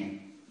détachement.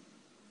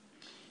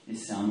 Et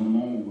c'est un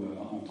moment où,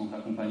 en tant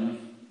qu'accompagnant, il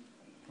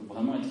faut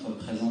vraiment être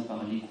présent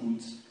par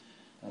l'écoute,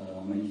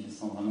 en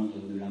manifestant vraiment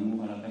de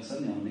l'amour à la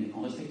personne et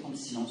en respectant le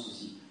silence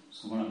aussi.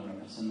 Souvent, la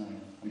personne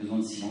a besoin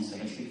de silence, et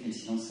respecter le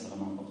silence, c'est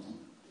vraiment important.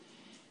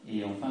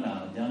 Et enfin,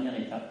 la dernière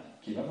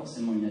étape, qui n'est pas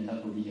forcément une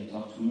étape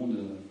obligatoire, tout le monde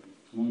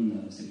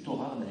c'est plutôt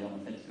rare d'ailleurs,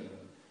 en fait,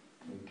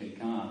 que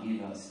quelqu'un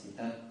arrive à cette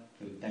étape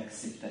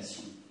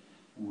d'acceptation,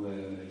 où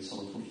il se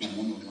retrouve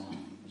finalement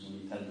dans un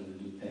état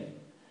de paix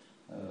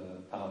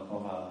par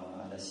rapport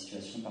à la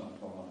situation, par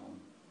rapport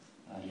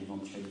à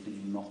l'éventualité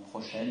d'une mort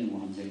prochaine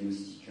ou un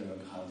diagnostic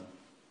grave.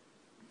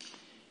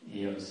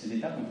 Et cette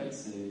étape, en fait,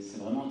 c'est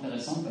vraiment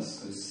intéressant parce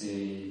que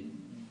c'est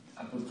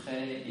à peu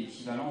près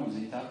équivalent aux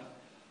étapes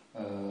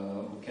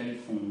auxquelles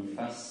font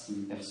face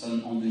une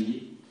personne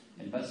endeuillée.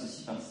 Elle passe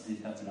aussi par ces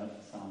étapes-là,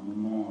 face à un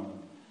moment,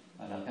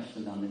 à la perte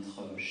d'un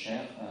être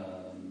cher,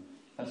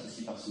 passe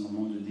aussi par ce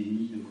moment de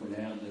déni, de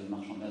colère, de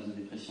marchandage, de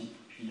dépression,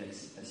 puis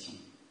d'acceptation.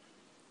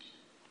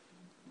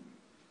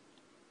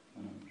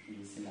 Voilà, je vais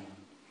laisser la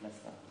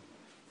place à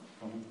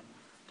Florent.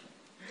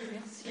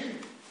 Merci.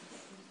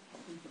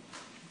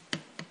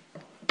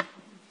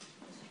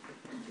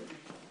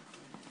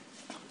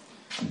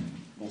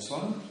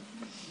 Bonsoir.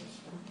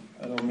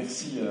 Alors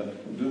merci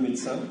aux 2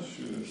 médecins,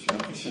 je suis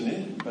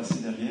impressionné de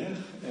passer derrière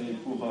et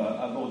pour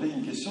aborder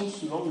une question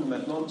sous l'angle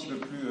maintenant un petit peu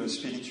plus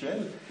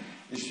spirituel.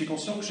 Et je suis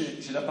conscient que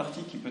j'ai la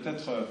partie qui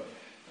peut-être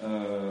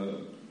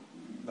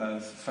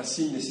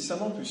fascine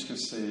nécessairement puisque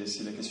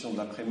c'est la question de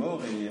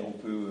l'après-mort et on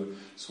peut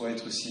soit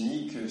être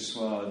cynique,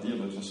 soit dire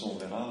de toute façon on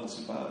verra, on ne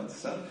sait pas, tout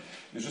ça.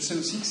 Mais je sais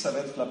aussi que ça va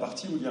être la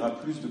partie où il y aura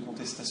plus de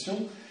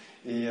contestation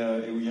et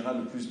où il y aura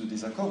le plus de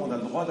désaccords. On a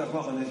le droit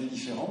d'avoir un avis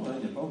différent,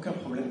 il n'y a pas aucun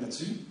problème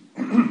là-dessus.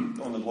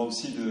 On a le droit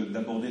aussi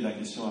d'aborder la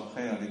question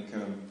après avec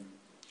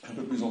un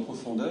peu plus en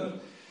profondeur.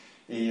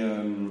 Et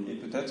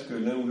peut-être que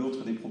l'un ou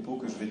l'autre des propos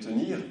que je vais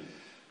tenir,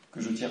 que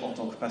je tiens en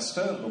tant que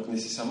pasteur, donc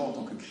nécessairement en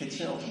tant que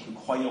chrétien, en tant que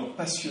croyant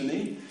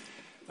passionné,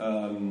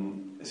 ça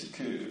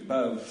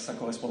ne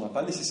correspondra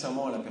pas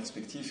nécessairement à la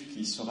perspective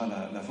qui sera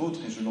la vôtre,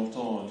 et je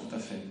l'entends tout à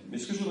fait. Mais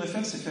ce que je voudrais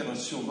faire, c'est faire un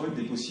survol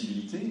des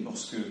possibilités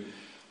lorsque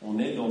on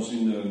est dans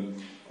une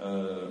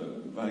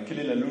quelle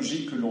est la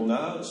logique que l'on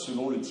a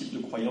selon le type de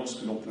croyance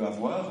que l'on peut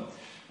avoir.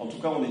 En tout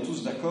cas, on est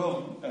tous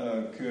d'accord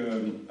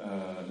que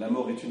la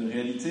mort est une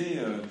réalité.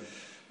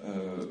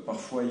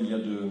 Parfois,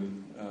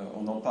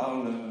 on en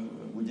parle.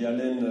 Woody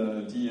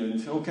Allen dit « Il ne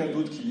fait aucun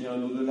doute qu'il y ait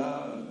un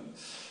au-delà ».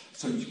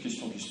 La seule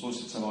question qui se pose,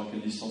 c'est de savoir à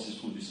quelle distance il se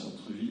trouve du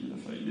centre-ville.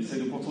 Enfin, il essaie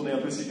de contourner un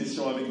peu ces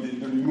questions avec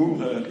de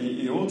l'humour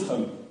et autres.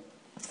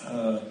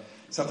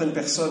 Certaines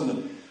personnes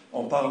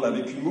en parlent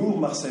avec humour.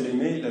 Marcel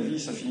Aimé, la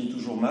vie, ça finit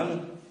toujours mal.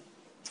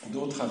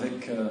 D'autres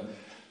avec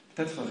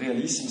peut-être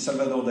réalisme.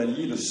 Salvador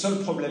Dali, le seul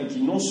problème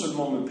qui non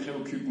seulement me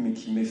préoccupe, mais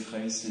qui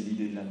m'effraie, c'est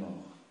l'idée de la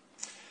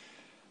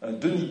mort.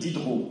 Denis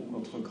Diderot,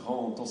 notre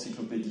grand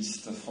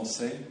encyclopédiste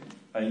français,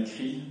 a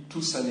écrit «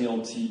 Tout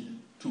s'anéantit,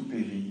 tout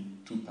périt,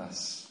 tout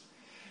passe ».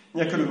 Il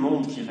n'y a que le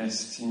monde qui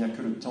reste, il n'y a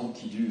que le temps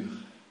qui dure.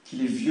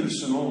 Qu'il est vieux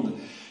ce monde.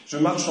 Je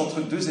marche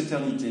entre deux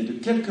éternités. De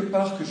quelque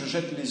part que je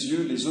jette les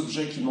yeux, les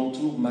objets qui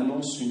m'entourent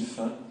m'annoncent une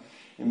fin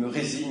et me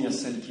résignent à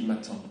celle qui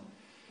m'attend.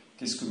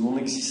 Qu'est-ce que mon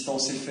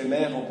existence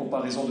éphémère en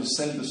comparaison de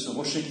celle de ce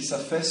rocher qui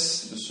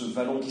s'affaisse, de ce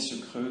vallon qui se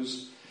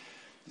creuse,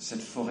 de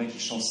cette forêt qui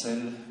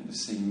chancelle, de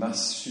ces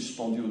masses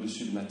suspendues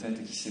au-dessus de ma tête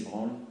et qui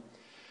s'ébranlent.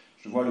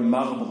 Je vois le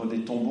marbre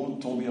des tombeaux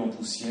tomber en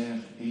poussière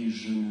et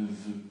je ne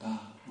veux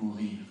pas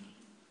mourir.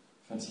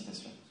 Fin de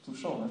citation. C'est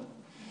touchant, hein ?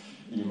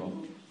 Il est mort.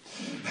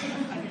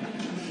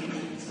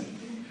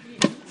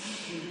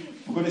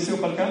 Vous connaissez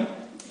Opalka ?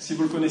 Si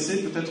vous le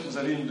connaissez, peut-être vous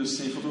avez une de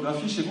ses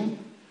photographies chez vous.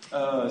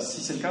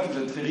 Si c'est le cas, vous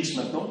êtes très riche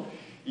maintenant.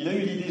 Il a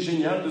eu l'idée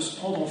géniale de se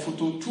prendre en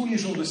photo tous les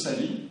jours de sa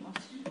vie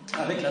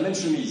avec la même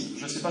chemise.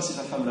 Je ne sais pas si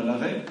sa femme la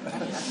lavait,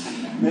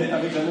 mais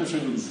avec la même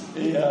chemise.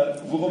 Et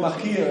vous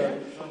remarquez,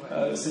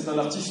 c'est un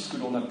artiste que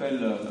l'on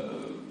appelle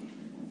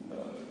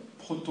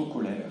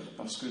protocolaire,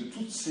 parce que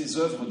toutes ses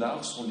œuvres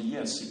d'art sont liées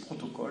à ces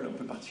protocoles un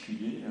peu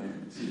particuliers.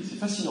 C'est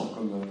fascinant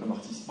comme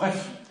artiste.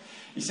 Bref,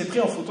 il s'est pris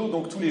en photo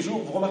donc tous les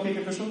jours. Vous remarquez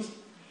quelque chose ?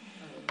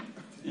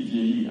 Il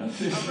vieillit. Hein.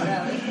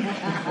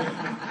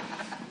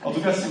 En tout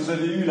cas, si vous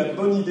avez eu la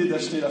bonne idée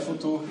d'acheter la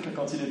photo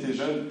quand il était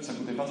jeune, ça ne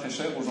coûtait pas très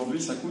cher. Aujourd'hui,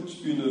 ça coûte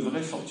une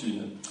vraie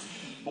fortune.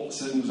 Bon,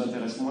 ça nous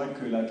intéresse moins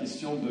que la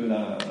question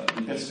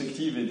des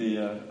perspectives et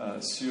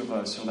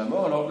sur la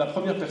mort. Alors, la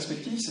première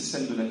perspective, c'est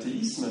celle de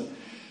l'athéisme.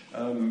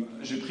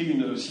 J'ai pris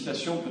une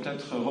citation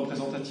peut-être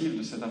représentative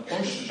de cette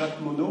approche.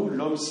 Jacques Monod,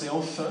 l'homme sait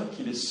enfin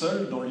qu'il est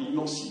seul dans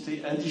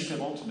l'immensité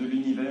indifférente de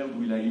l'univers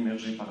d'où il a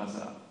émergé par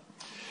hasard.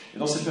 Et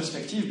dans cette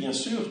perspective, bien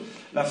sûr,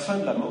 la fin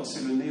de la mort,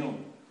 c'est le néant.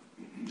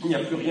 Il n'y a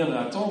plus rien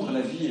à attendre,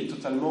 la vie est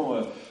totalement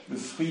le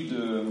fruit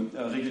de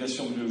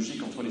régulation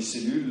biologique entre les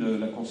cellules,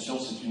 la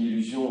conscience est une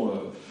illusion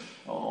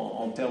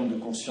en termes de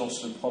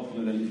conscience propre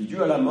de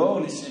l'individu. À la mort,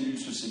 les cellules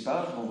se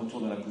séparent, on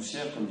retourne à la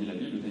poussière, comme dit la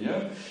Bible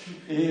d'ailleurs,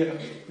 et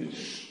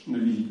ne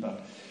lui dites pas,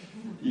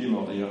 il est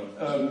mort d'ailleurs.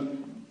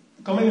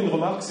 Quand même une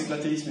remarque, c'est que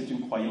l'athéisme est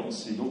une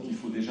croyance, et donc il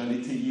faut déjà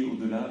l'étayer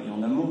au-delà et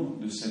en amont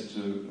de cette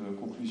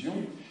conclusion.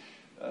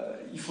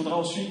 Il faudra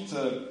ensuite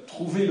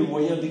trouver le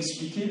moyen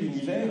d'expliquer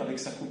l'univers avec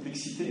sa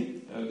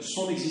complexité,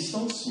 son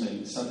existence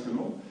même,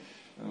 simplement.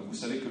 Vous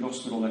savez que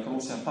lorsque l'on a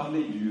commencé à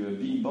parler du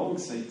Big Bang,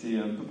 ça a été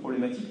un peu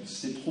problématique,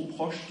 c'est trop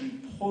proche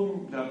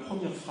de la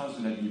première phrase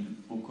de la Bible,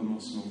 au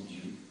commencement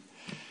Dieu.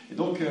 Et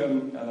donc,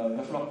 il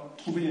va falloir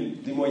trouver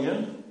des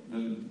moyens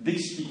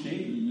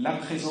d'expliquer la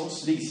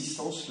présence,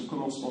 l'existence, le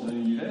commencement d'un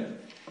univers.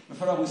 Il va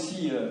falloir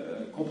aussi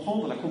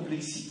comprendre la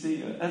complexité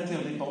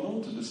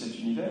interdépendante de cet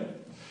univers.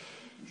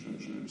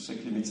 Je sais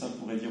que les médecins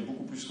pourraient dire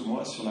beaucoup plus que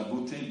moi sur la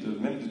beauté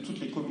même de toutes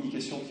les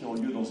communications qui ont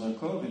lieu dans un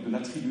corps, et de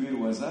l'attribuer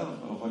au hasard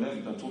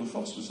relève d'un tour de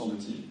force, me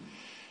semble-t-il.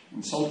 Il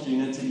me semble qu'il y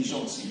a une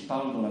intelligence qui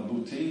parle dans la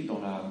beauté, dans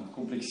la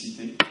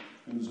complexité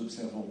que nous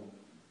observons.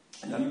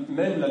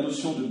 Même la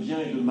notion de bien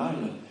et de mal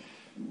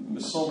me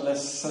semble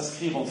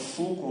s'inscrire en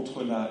faux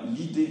contre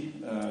l'idée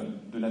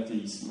de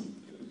l'athéisme.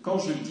 Quand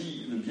je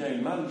dis le bien et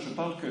le mal, je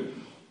parle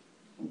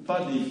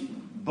pas des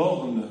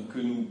bornes que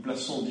nous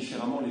plaçons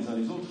différemment les uns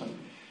les autres,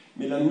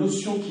 mais la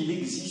notion qu'il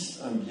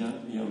existe un bien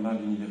et un mal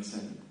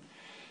universel.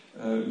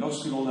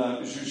 Lorsque l'on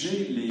a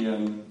jugé les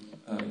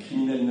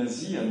criminels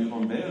nazis à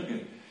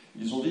Nuremberg,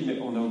 ils ont dit « mais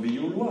on a obéi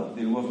aux lois,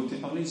 des lois votées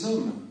par les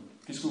hommes.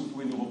 Qu'est-ce que vous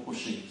pouvez nous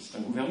reprocher ?» C'est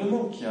un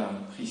gouvernement qui a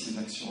pris ces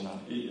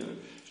actions-là. Et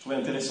je trouvais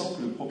intéressant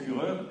que le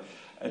procureur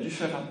a dû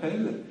faire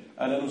appel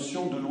à la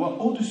notion de loi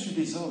au-dessus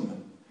des hommes.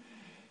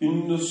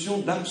 Une notion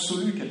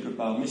d'absolu quelque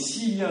part. Mais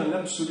s'il y a un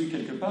absolu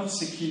quelque part,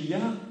 c'est qu'il y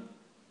a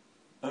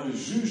un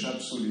juge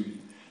absolu.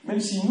 Même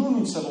si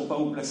nous ne savons pas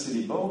où placer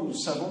les bornes, nous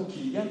savons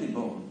qu'il y a des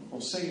bornes. On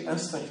sait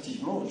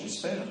instinctivement,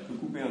 j'espère, que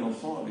couper un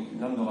enfant avec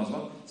une lame de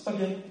rasoir, c'est pas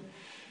bien.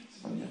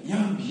 C'est pas bien. Il y a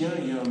un bien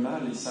et un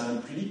mal, et ça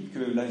implique que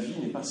la vie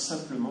n'est pas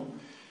simplement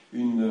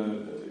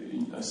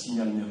un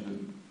signal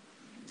nerveux.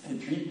 Et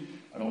puis,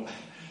 alors,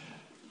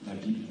 la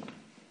Bible,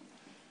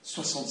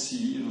 66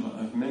 livres,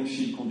 un même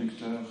fil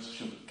conducteur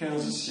sur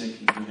 15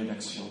 siècles de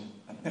rédaction,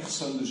 la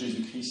personne de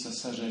Jésus-Christ, sa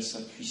sagesse,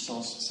 sa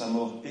puissance, sa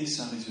mort et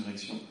sa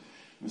résurrection,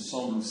 me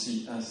semble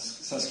aussi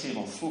s'inscrire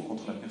en faux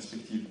contre la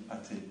perspective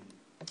athée.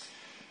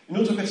 Une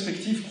autre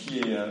perspective qui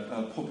est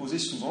proposée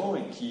souvent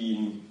et qui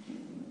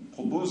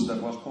propose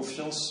d'avoir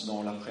confiance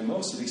dans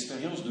l'après-mort, c'est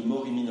l'expérience de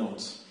mort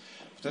imminente.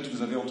 Peut-être que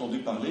vous avez entendu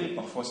parler,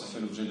 parfois ça fait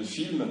l'objet de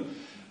films,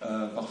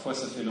 parfois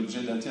ça fait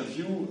l'objet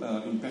d'interviews.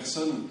 Une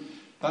personne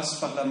passe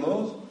par la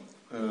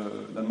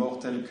mort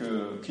telle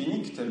que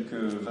clinique, telle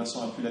que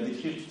Vincent a pu la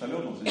décrire tout à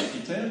l'heure dans les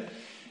critères,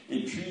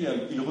 et puis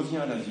il revient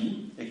à la vie,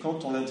 et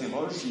quand on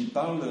l'interroge, il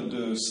parle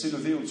de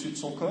s'élever au-dessus de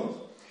son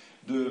corps,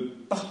 de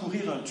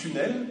parcourir un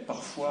tunnel,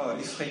 parfois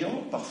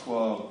effrayant,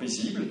 parfois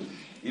paisible,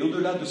 et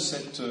au-delà de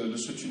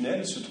ce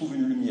tunnel se trouve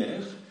une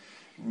lumière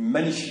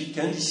magnifique,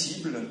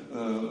 indicible,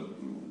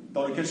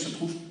 dans laquelle se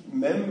trouvent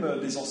même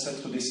des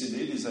ancêtres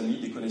décédés, des amis,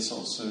 des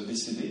connaissances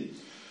décédées.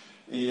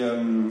 Et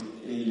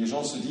les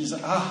gens se disent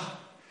 « Ah,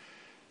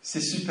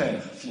 c'est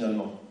super,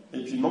 finalement !»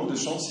 Et puis, manque de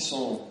chance, ils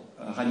sont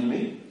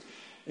ranimés,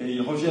 et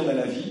ils reviennent à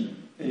la vie,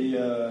 et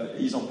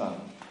ils en parlent.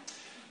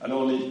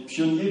 Alors, les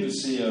pionniers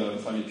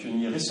les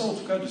pionniers récents, en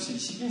tout cas, de ces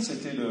disciplines,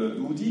 c'était le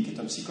Moody, qui est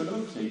un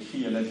psychologue, qui a écrit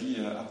 « La vie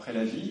après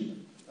la vie ».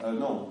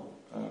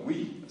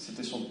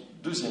 C'était son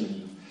deuxième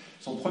livre.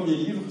 Son premier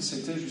livre,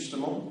 c'était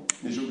justement,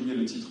 mais j'ai oublié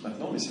le titre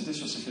maintenant, mais c'était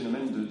sur ces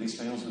phénomènes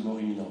d'expérience de mort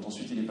imminente.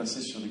 Ensuite, il est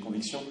passé sur des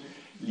convictions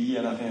liées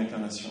à la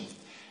réincarnation.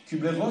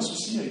 Kubler-Ross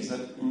aussi a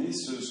examiné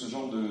ce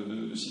genre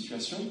de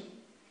situation.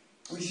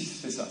 Oui, si,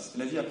 c'était ça. C'était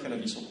La vie après la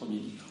vie, son premier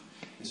livre.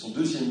 Et son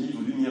deuxième livre,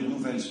 Lumière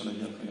nouvelle sur la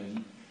vie après la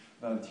vie,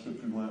 va un petit peu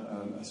plus loin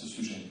à ce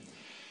sujet.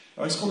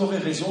 Alors, est-ce qu'on aurait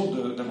raison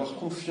d'avoir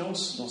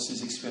confiance dans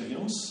ces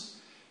expériences ?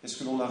 Est-ce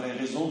que l'on aurait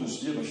raison de se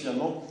dire,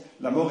 finalement,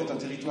 la mort est un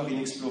territoire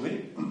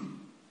inexploré,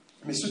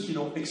 mais ceux qui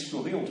l'ont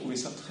exploré ont trouvé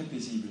ça très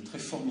paisible, très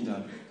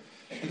formidable,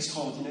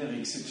 extraordinaire et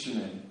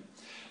exceptionnel.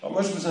 Alors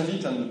moi, je vous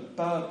invite à ne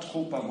pas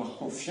trop avoir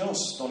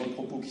confiance dans les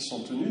propos qui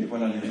sont tenus, et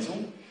voilà les raisons.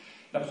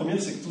 La première,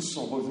 c'est que tous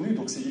sont revenus,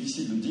 donc c'est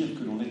difficile de dire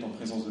que l'on est en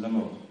présence de la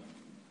mort.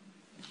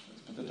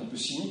 C'est peut-être un peu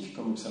cynique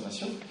comme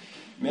observation,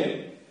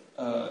 mais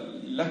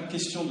la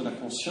question de la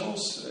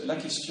conscience, la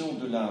question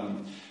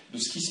de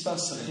ce qui se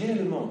passe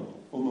réellement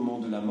au moment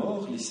de la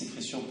mort, les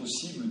sécrétions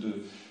possibles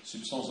de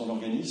substances dans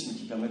l'organisme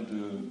qui permettent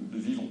de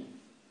vivre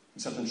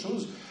certaines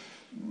choses,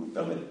 ne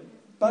permettent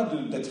pas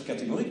d'être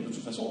catégoriques. De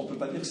toute façon, on ne peut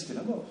pas dire que c'était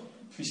la mort,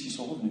 puisqu'ils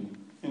sont revenus.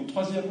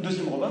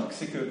 Deuxième remarque,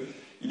 c'est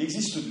qu'il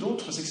existe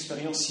d'autres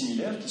expériences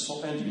similaires qui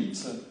sont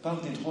induites par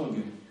des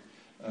drogues.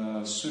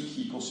 Ceux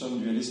qui consomment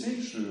du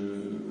LSD, je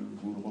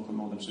vous le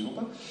recommande absolument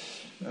pas,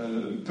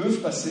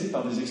 peuvent passer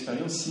par des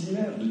expériences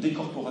similaires de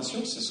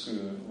décorporation, c'est ce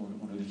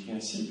qu'on le décrit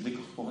ainsi, de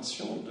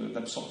décorporation,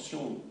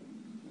 d'absorption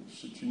de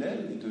ce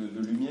tunnel et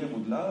de lumière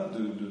au-delà,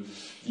 de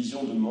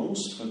vision de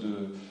monstres,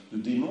 de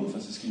démons, enfin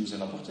c'est ce qui nous est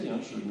rapporté,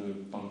 je ne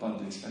parle pas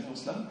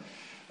d'expérience là.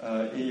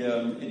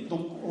 Et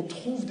donc on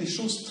trouve des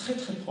choses très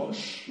très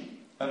proches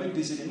avec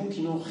des éléments qui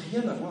n'ont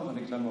rien à voir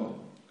avec la mort.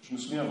 Je me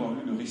souviens avoir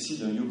lu le récit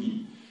d'un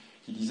yogi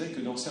qui disait que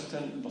dans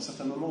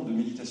certains moments de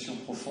méditation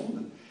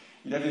profonde,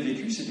 il avait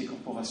vécu ces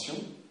décorporations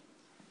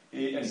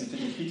et elles étaient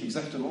décrites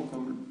exactement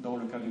comme dans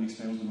le cas d'une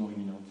expérience de mort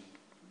imminente.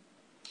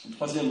 Une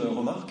troisième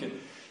remarque,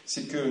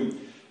 c'est que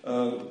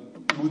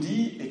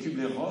Moody et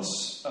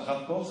Kubler-Ross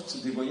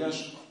rapportent des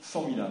voyages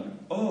formidables.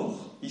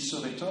 Or, il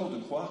serait tort de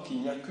croire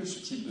qu'il n'y a que ce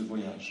type de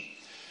voyage.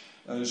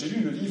 J'ai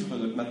lu le livre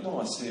maintenant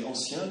assez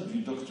ancien du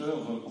docteur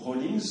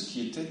Rawlings,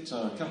 qui était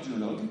un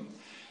cardiologue,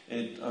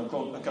 et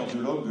un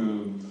cardiologue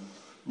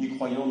ni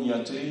croyant ni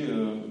athée,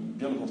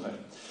 bien au contraire.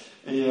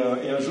 Et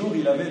un jour,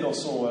 il avait dans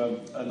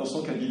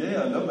son cabinet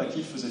un homme à qui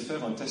il faisait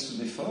faire un test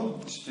d'effort.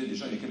 C'était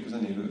déjà il y a quelques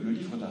années, le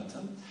livre date.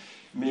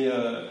 Mais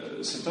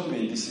cet homme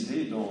est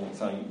décédé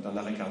d'un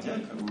arrêt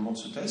cardiaque au moment de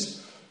ce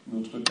test.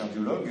 Notre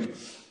cardiologue,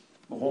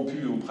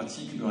 rompu aux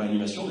pratiques de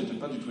réanimation, n'était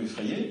pas du tout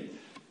effrayé.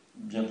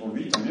 Bien pour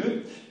lui, tant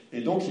mieux.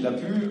 Et donc, il a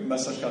pu,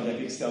 massage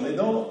cardiaque externe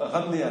aidant,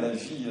 ramener à la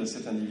vie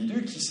cet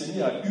individu qui s'est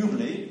mis à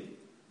hurler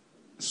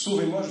 «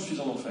 Sauvez-moi, je suis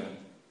en enfer ».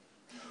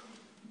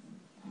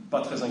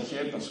 Pas très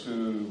inquiet parce que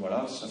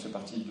voilà, ça fait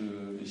partie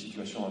des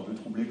situations un peu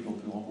troublées que l'on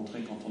peut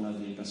rencontrer quand on a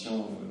des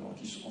patients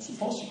qui sont en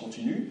souffrance, ils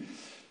continuent,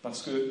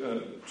 parce que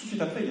tout de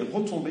suite après, il est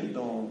retombé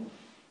dans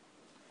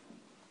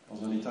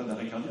un état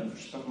d'arrêt cardiaque, je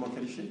ne sais pas comment le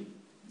qualifier.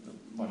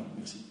 Voilà,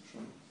 merci,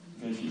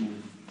 je vérifie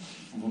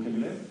mon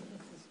vocabulaire.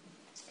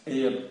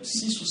 Et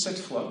 6 ou 7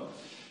 fois,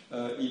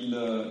 il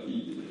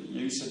y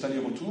a eu cet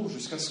aller-retour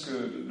jusqu'à ce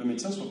que le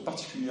médecin soit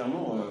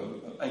particulièrement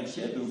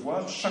inquiet de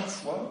voir chaque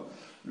fois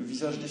le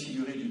visage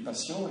défiguré du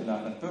patient et la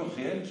peur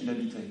réelle qu'il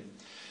habitait.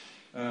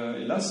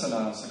 Et là, ça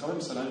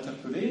l'a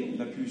interpellé,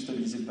 il a pu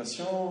stabiliser le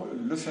patient,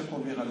 le faire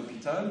conduire à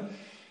l'hôpital,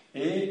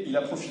 et il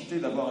a profité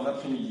d'avoir un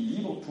après-midi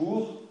libre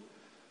pour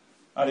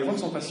aller voir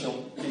son patient.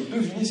 Et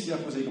devinez ce qu'il a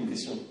posé comme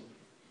question.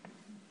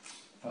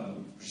 Enfin,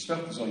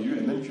 j'espère que vous auriez eu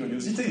la même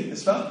curiosité,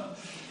 n'est-ce pas ?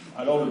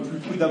 Alors, le plus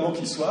prudemment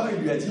qu'il soit,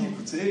 il lui a dit,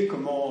 écoutez,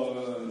 comment...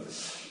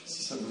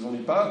 si ça ne vous en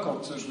est pas,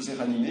 quand je vous ai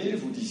ranimé,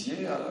 vous disiez,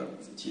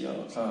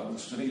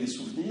 vous avez des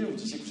souvenirs, vous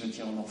disiez que vous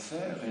étiez en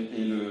enfer,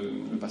 et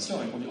le patient a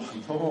répondu,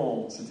 oh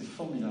non, c'était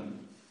formidable.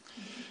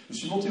 Je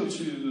suis monté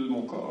au-dessus de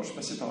mon corps, je suis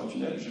passé par un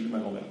tunnel, j'ai vu ma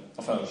grand-mère.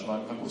 Enfin, je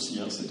raccourcis,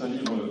 c'est un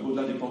livre,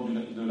 Au-delà des portes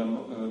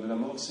de la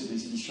mort, c'est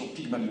des éditions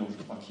Pygmalion,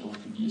 je crois, qui ont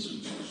publié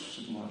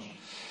cet ouvrage.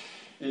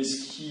 Et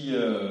ce qui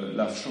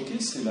l'a choqué,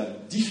 c'est la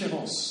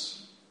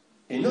différence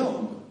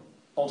énorme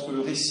entre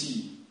le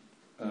récit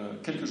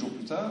quelques jours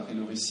plus tard et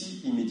le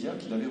récit immédiat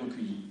qu'il avait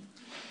recueilli.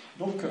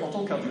 Donc, en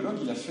tant que cardiologue,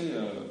 il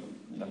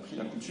a pris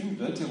la coutume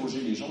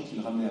d'interroger les gens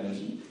qu'il ramenait à la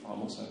vie.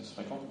 Apparemment, ça se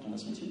fréquente quand on a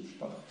ce métier, je ne sais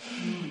pas.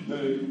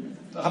 De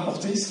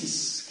rapporter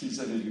ce qu'ils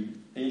avaient vu.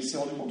 Et il s'est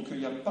rendu compte qu'il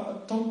y a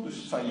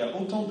il y a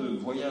autant de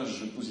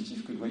voyages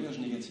positifs que de voyages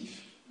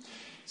négatifs.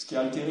 Ce qui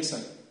a altéré sa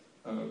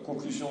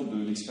conclusion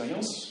de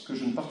l'expérience, que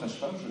je ne partage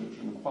pas,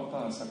 je ne crois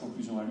pas à sa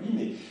conclusion à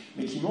lui,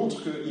 mais qui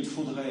montre qu'il ne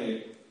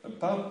faudrait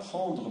pas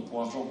prendre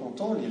pour argent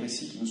comptant les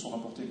récits qui nous sont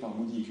rapportés par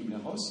Moody et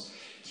Kubler-Ross,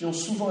 qui ont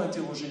souvent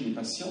interrogé les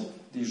patients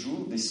des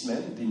jours, des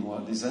semaines, des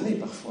mois, des années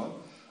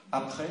parfois,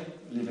 après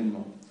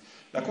l'événement.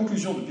 La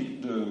conclusion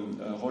de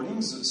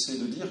Rawlings,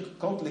 c'est de dire que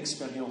quand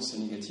l'expérience est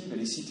négative,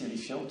 elle est si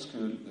terrifiante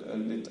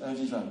qu'elle est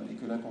invivable et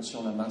que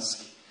l'inconscient la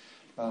masque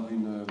par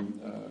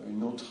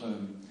une autre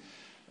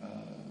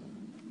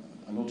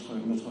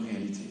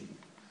réalité.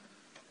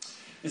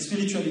 Et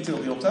spiritualité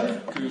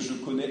orientale, que je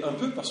connais un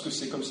peu parce que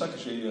c'est comme ça que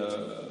j'ai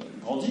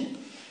grandi.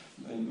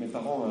 Mes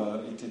parents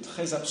étaient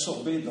très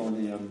absorbés dans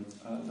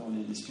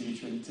les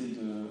spiritualités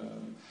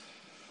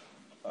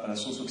à la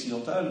sauce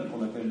occidentale,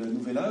 qu'on appelle le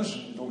Nouvel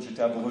Âge. Donc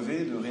j'étais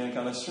abreuvé de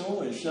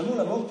réincarnation. Et finalement,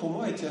 la mort, pour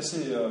moi,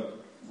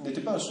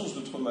 n'était pas une source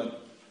de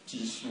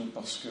traumatisme,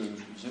 parce que je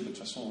me disais, de toute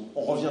façon,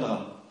 on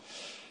reviendra.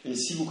 Et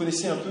si vous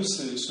connaissez un peu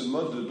ce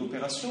mode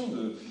d'opération,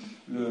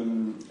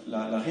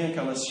 la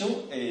réincarnation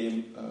est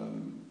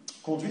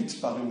conduite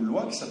par une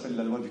loi qui s'appelle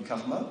la loi du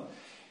karma.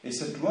 Et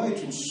cette loi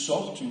est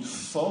une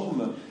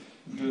forme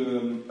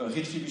de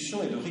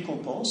rétribution et de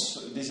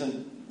récompense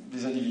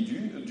des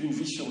individus d'une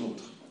vie sur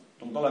l'autre.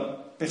 Donc dans la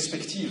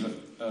perspective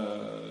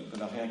de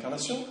la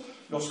réincarnation,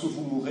 lorsque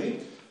vous mourrez,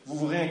 vous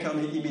vous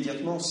réincarnez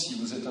immédiatement si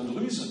vous êtes un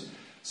druze,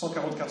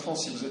 144 ans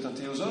si vous êtes un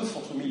théosophe,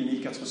 entre 1000 et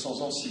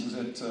 1400 ans si vous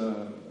êtes...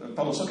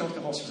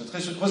 144 ans si vous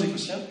êtes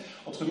rosicrucien,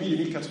 entre 1000 et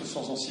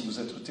 1400 ans si vous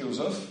êtes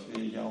théosophe, et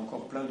il y a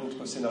encore plein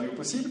d'autres scénarios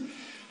possibles.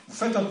 Vous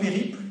faites un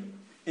périple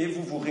et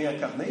vous vous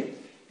réincarnez,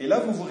 et là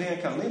vous vous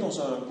réincarnez dans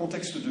un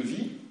contexte de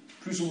vie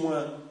plus ou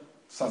moins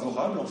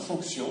favorable en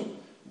fonction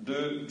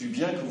du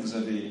bien que vous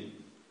avez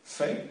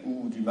fait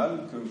ou du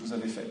mal que vous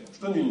avez fait.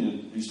 Je donne une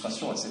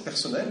illustration assez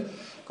personnelle.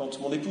 Quand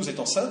mon épouse est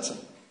enceinte,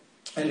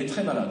 elle est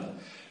très malade.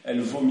 Elle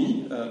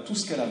vomit tout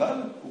ce qu'elle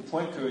avale, au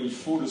point qu'il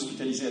faut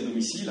l'hospitaliser à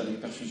domicile avec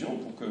perfusion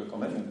pour que quand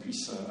même elle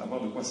puisse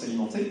avoir de quoi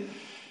s'alimenter.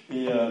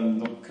 Et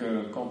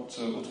quand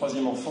au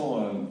troisième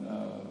enfant,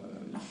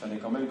 il fallait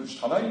quand même que je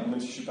travaille, même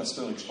si je suis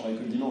pasteur et que je travaille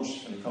que le dimanche, il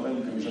fallait quand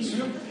même que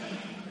j'assure.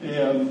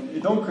 Et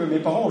donc mes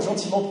parents ont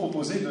gentiment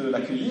proposé de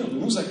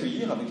nous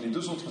accueillir avec les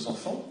 2 autres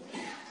enfants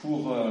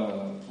pour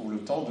le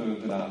temps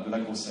de la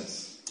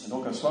grossesse. Et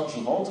donc un soir,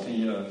 je rentre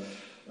et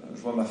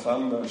je vois ma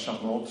femme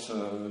charmante,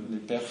 les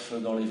perfs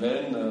dans les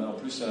veines. En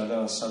plus, elle avait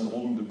un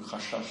syndrome de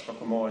crachat, je ne sais pas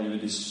comment, il y avait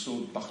des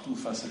sauts partout.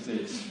 Enfin,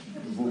 c'était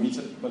vomi,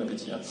 bon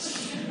appétit. Hein.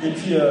 Et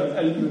puis,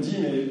 elle me dit,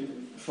 mais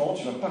Florent,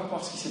 tu ne vas pas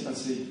croire ce qui s'est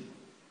passé.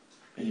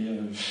 Et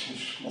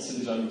je commençais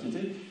déjà à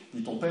m'inquiéter. Il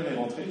dit, ton père est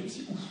rentré. Je me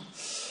suis dit, ouf,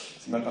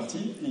 c'est mal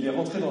parti. Il est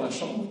rentré dans la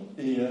chambre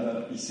et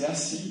il s'est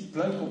assis,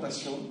 plein de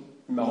compassion.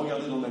 Il m'a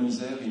regardé dans ma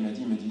misère et il m'a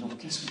dit, mais dis donc,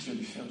 qu'est-ce que tu as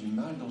dû faire du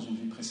mal dans une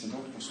vie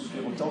précédente pour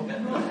souffrir autant?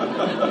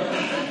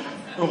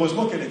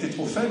 Heureusement qu'elle était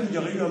trop faible, il y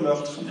aurait eu un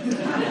meurtre.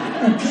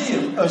 Ou pire,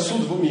 un saut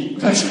de vomi.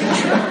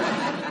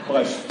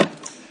 Bref.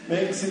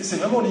 Mais c'est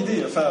vraiment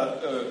l'idée. Enfin,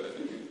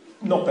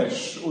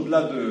 n'empêche,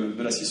 au-delà de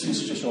c'est une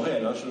situation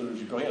réelle, hein, je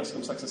n'y peux rien, c'est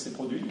comme ça que ça s'est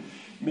produit.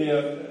 Mais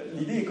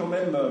l'idée est quand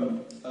même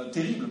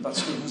terrible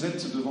parce que vous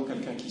êtes devant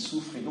quelqu'un qui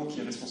souffre et donc qui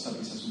est responsable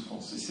de sa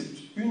souffrance. Et c'est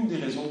une des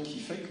raisons qui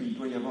fait qu'il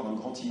doit y avoir un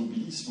grand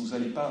immobilisme. Vous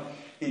n'allez pas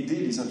aider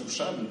les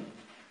intouchables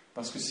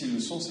parce que s'ils le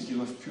sont, c'est qu'ils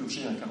doivent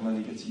purger un karma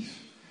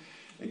négatif.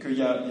 Et qu'il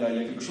y a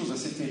quelque chose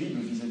d'assez terrible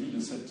vis-à-vis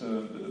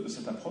de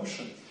cette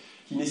approche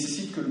qui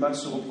nécessite que le mal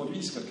se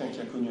reproduise. Quelqu'un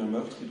qui a commis un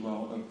meurtre, il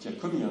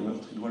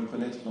doit le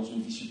connaître dans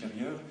une vie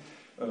supérieure,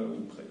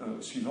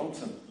 suivante.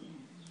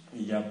 Et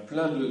il y a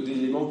plein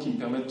d'éléments qui me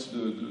permettent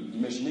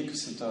d'imaginer que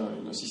c'est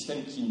un système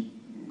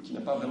qui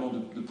n'a pas vraiment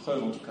de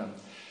preuves, en tout cas,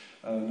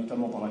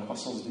 notamment par la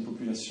croissance des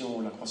populations,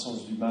 la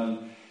croissance du mal,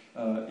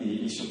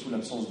 et surtout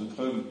l'absence de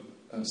preuves.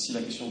 Si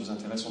la question vous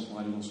intéresse, on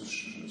pourra aller dans ce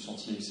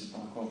sentier, c'est pas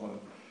encore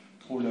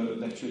trop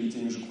d'actualité.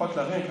 Mais je crois que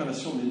la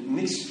réincarnation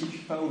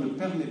n'explique pas ou ne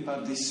permet pas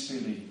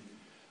d'espérer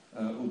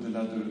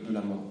au-delà de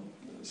la mort.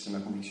 C'est ma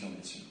conviction,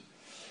 bien sûr.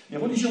 Les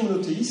religions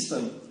monothéistes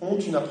ont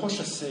une approche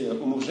assez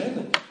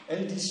homogène.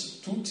 Elles disent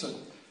toutes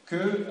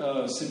que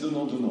c'est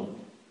donnant-donnant.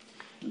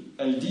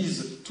 Elles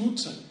disent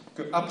toutes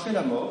qu'après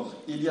la mort,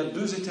 il y a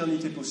 2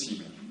 éternités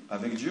possibles.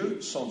 Avec Dieu,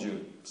 sans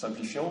Dieu.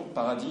 Simplifions,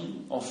 paradis,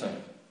 enfer.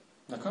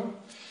 D'accord ?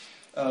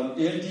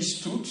 Et elles disent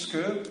toutes qu'il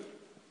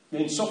y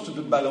a une sorte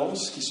de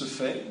balance qui se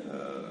fait.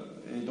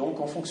 Et donc,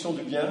 en fonction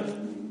du bien,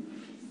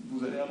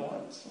 vous allez à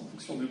droite. En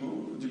fonction du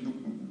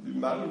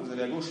mal, vous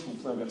allez à gauche, vous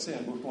pouvez inverser,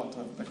 à gauche-droite.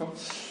 Hein, d'accord ?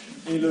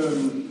 Et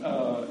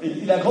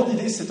la grande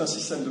idée, c'est un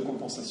système de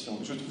compensation.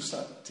 Je trouve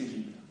ça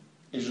terrible.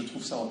 Et je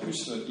trouve ça en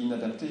plus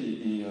inadapté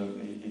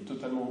et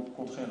totalement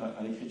contraire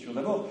à l'Écriture.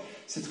 D'abord,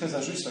 ce serait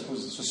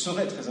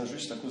très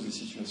injuste à cause des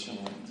situations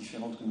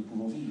différentes que nous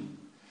pouvons vivre.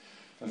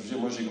 Enfin, je veux dire,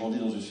 moi j'ai grandi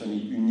dans une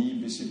famille unie,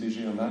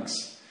 BCBG un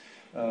max,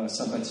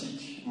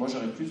 sympathique. Moi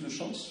j'aurais plus de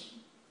chance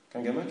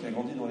qu'un gamin qui a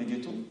grandi dans les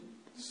ghettos.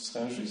 Ce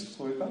serait injuste, vous ne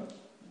trouvez pas?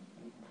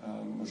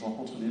 Moi je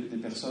rencontre des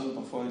personnes,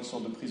 parfois une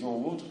sorte de prison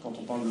ou autre, quand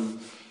on parle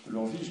de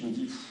leur vie, je me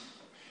dis,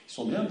 ils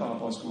sont bien par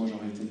rapport à ce que moi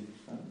j'aurais été.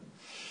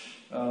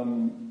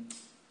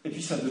 Et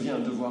puis ça devient un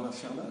devoir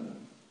infernal.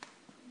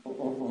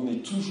 On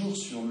est toujours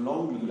sur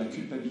l'angle de la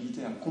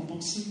culpabilité à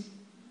compenser,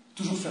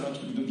 toujours faire un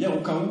truc de bien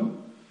au cas où,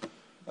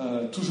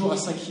 toujours à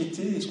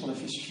s'inquiéter, est-ce qu'on a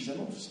fait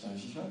suffisamment? C'est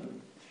invivable.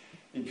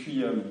 Et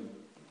puis,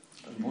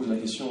 on pose la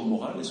question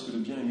morale, est-ce que le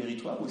bien est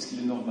méritoire ou est-ce qu'il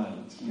est normal?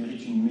 Est-ce qu'il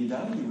mérite une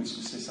médaille ou est-ce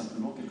que c'est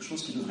simplement quelque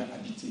chose qui devrait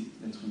habiter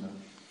l'être humain?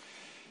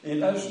 Et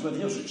là, je dois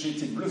dire, j'ai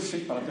été bluffé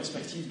par la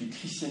perspective du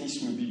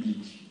christianisme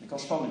biblique. Et quand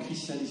je parle de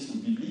christianisme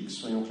biblique,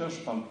 soyons clairs, je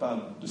ne parle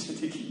pas de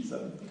cette Église,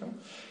 d'accord,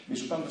 mais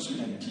je parle de ce que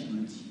la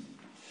Bible dit.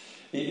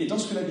 Et dans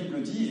ce que la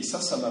Bible dit, et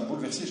ça m'a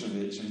bouleversé,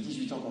 j'avais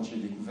 18 ans quand je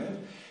l'ai découvert,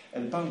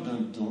 elle parle d'un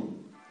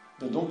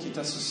don qui est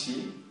associé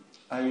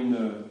à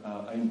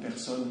une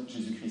personne,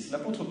 Jésus-Christ.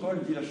 L'apôtre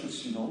Paul dit la chose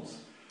suivante,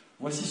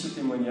 voici ce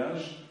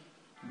témoignage,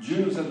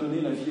 Dieu nous a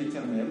donné la vie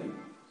éternelle,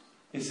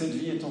 et cette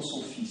vie est en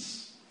son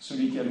Fils.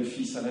 Celui qui a le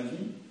Fils a la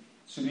vie,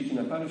 celui qui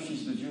n'a pas le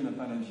Fils de Dieu n'a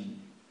pas la vie.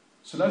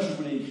 Cela, je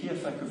vous l'ai écrit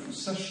afin que vous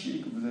sachiez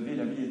que vous avez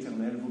la vie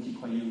éternelle, vous qui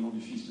croyez au nom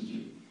du Fils de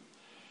Dieu.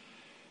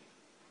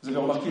 Vous avez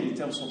remarqué, les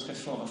termes sont très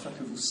forts, afin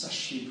que vous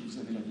sachiez que vous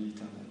avez la vie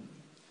éternelle.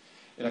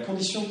 Et la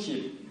condition qui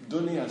est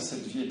donnée à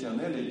cette vie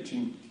éternelle est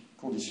une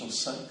condition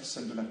simple,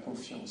 celle de la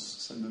confiance,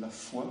 celle de la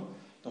foi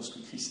dans ce que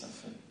Christ a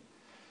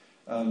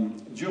fait.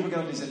 Dieu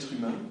regarde les êtres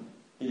humains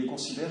et les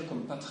considère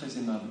comme pas très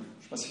aimables. Je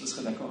ne sais pas si vous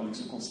serez d'accord avec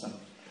ce constat.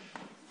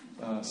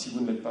 Si vous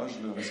ne l'êtes pas, je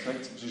le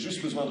respecte. J'ai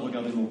juste besoin de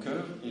regarder mon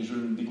cœur et je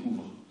le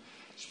découvre.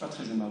 Je ne suis pas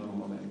très aimable en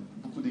moi-même.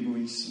 Beaucoup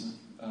d'égoïsme,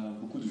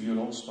 beaucoup de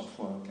violence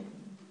parfois,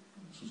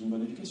 sous une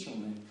bonne éducation.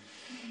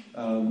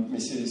 Mais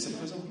c'est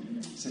présent.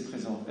 C'est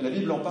présent. Et la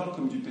Bible en parle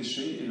comme du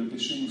péché et le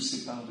péché nous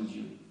sépare de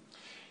Dieu.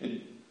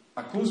 Et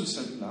à cause de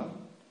cela,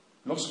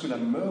 lorsque la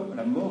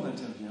mort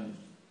intervient,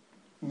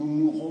 nous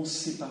mourrons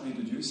séparés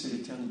de Dieu. C'est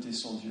l'éternité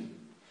sans Dieu.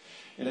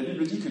 Et la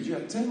Bible dit que Dieu a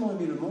tellement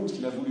aimé le monde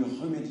qu'il a voulu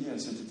remédier à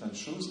cet état de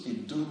choses et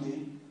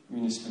donner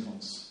une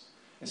espérance.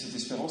 Et cette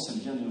espérance, elle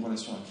vient d'une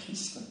relation à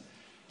Christ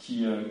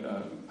qui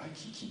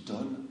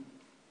donne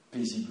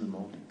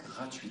paisiblement,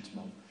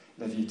 gratuitement,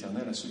 la vie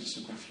éternelle à ceux qui se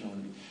confient en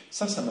lui.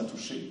 Ça m'a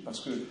touché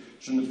parce que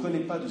je ne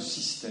connais pas de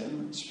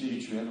système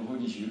spirituel,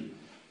 religieux,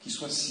 qui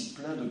soit si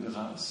plein de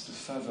grâce, de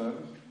faveur,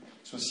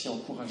 soit si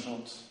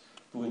encourageante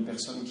pour une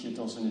personne qui est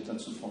dans un état de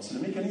souffrance. Et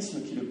le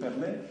mécanisme qui le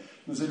permet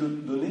nous est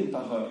donné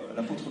par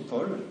l'apôtre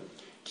Paul,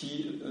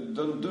 qui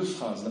donne 2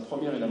 phrases. La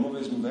première est la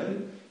mauvaise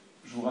nouvelle.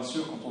 Je vous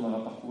rassure, quand on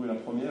aura parcouru la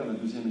première, la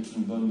deuxième est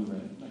une bonne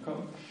nouvelle.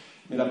 D'accord ?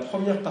 Mais la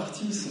première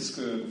partie, c'est ce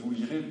que vous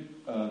lirez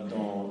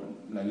dans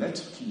la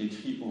lettre qu'il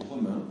écrit aux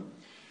Romains.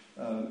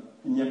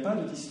 Il n'y a pas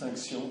de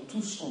distinction,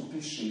 tous ont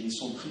péché et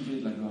sont privés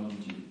de la gloire de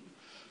Dieu.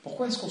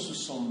 Pourquoi est-ce qu'on se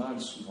sent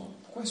mal souvent?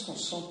 Pourquoi est-ce qu'on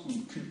sent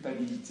une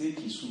culpabilité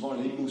qui est souvent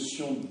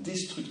l'émotion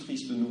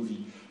destructrice de nos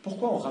vies?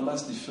 Pourquoi on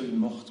ramasse des feuilles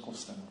mortes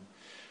constamment?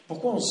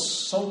 Pourquoi on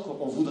sent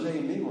qu'on voudrait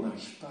aimer mais on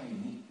n'arrive pas à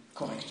aimer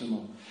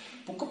correctement?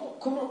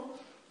 Comment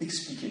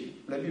expliquer?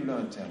 La Bible a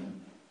un terme,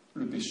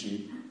 le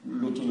péché,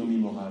 l'autonomie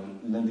morale,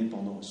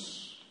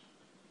 l'indépendance.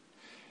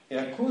 Et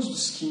à cause de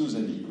ce qui nous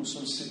habite, nous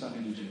sommes séparés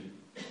de Dieu.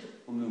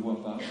 On ne le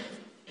voit pas,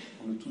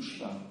 on ne le touche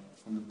pas,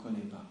 on ne le connaît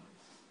pas.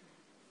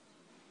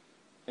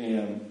 Et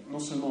non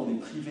seulement on est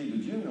privé de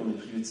Dieu, mais on est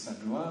privé de sa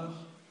gloire.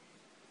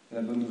 Et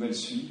la bonne nouvelle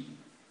suit.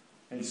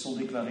 Elles sont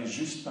déclarées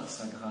justes par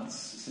sa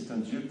grâce. C'est un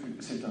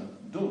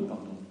don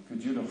que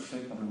Dieu leur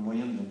fait par le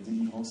moyen de la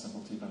délivrance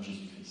apportée par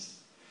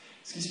Jésus-Christ.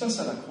 Ce qui se passe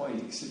à la croix est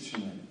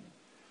exceptionnel.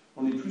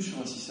 On n'est plus sur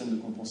un système de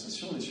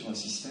compensation, on est sur un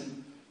système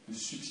de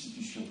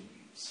substitution.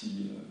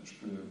 Si je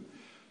peux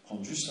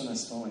prendre juste un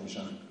instant et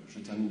je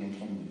termine dans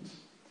 3 minutes.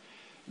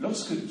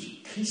 Lorsque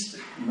Christ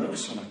meurt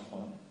sur la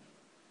croix,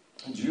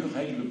 Dieu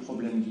règle le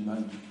problème du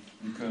mal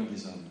du cœur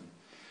des hommes.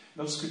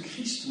 Lorsque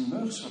Christ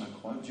meurt sur la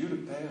croix, Dieu le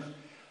Père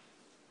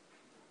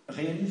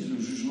réalise le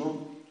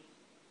jugement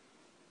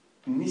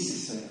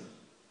nécessaire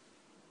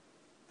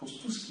pour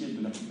tout ce qui est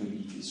de la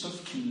culpabilité,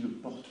 sauf qu'il le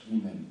porte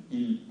lui-même.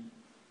 Il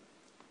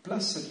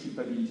place cette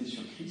culpabilité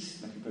sur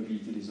Christ, la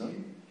culpabilité des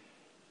hommes,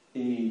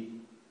 et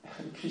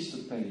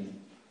Christ paye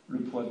le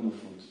poids de nos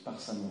fautes par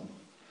sa mort.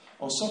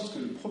 En sorte que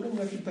le problème de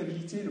la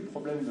culpabilité, le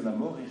problème de la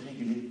mort est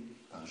réglé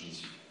par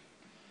Jésus.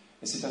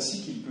 Et c'est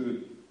ainsi qu'il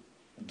peut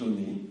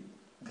donner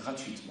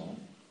gratuitement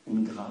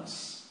une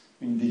grâce,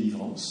 une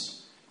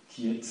délivrance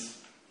qui est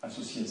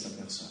associée à sa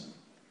personne.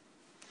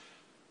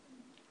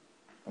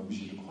 Pas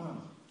obligé de le croire,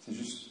 c'est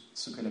juste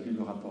ce que la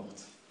Bible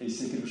rapporte. Et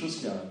c'est quelque chose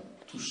qui a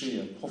touché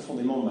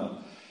profondément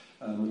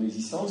mon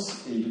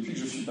existence. Et depuis que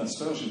je suis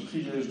pasteur, j'ai le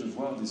privilège de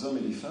voir des hommes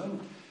et des femmes.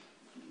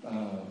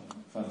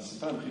 C'est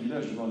pas un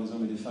privilège de voir des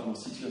hommes et des femmes en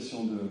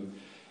situation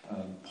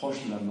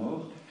proche de la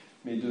mort,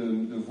 mais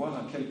de voir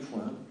à quel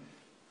point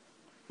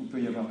il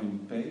peut y avoir une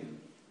paix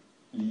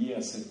liée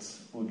à cet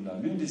au-delà.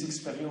 L'une des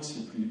expériences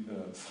les plus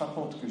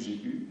frappantes que j'ai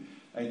eues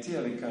a été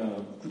avec un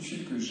coup de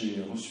fil que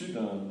j'ai reçu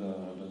d'un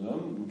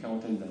homme d'une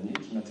quarantaine d'années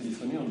qui m'a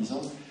téléphoné en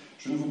disant «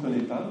 Je ne vous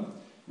connais pas,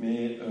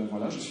 mais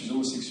voilà, je suis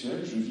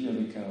homosexuel, je vis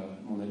avec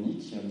mon ami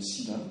qui a le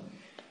sida. »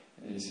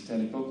 Et c'était à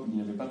l'époque où il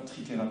n'y avait pas de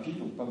trithérapie,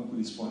 donc pas beaucoup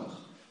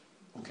d'espoir,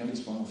 aucun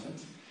espoir en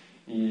fait.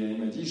 Et il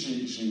m'a dit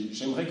 «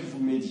 J'aimerais que vous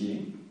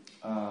m'aidiez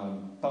à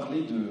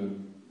parler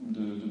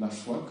de ma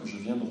foi que je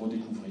viens de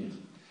redécouvrir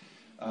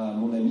à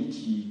mon ami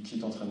qui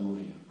est en train de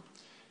mourir. »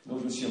 Donc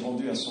je me suis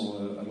rendu à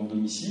leur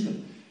domicile.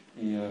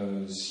 Et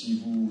si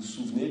vous vous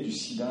souvenez du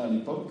sida à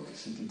l'époque,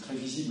 c'était très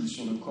visible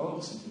sur le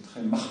corps, c'était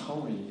très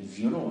marquant et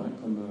violent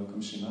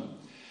comme schéma.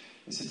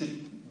 Et c'était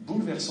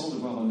bouleversant de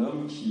voir un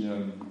homme qui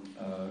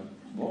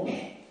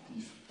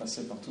il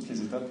passait par toutes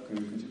les étapes que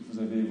vous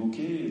avez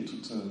évoquées, et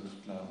toute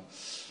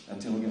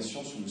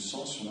l'interrogation sur le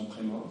sens, sur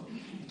l'après-mort,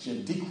 et qui a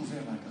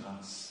découvert la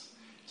grâce,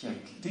 qui a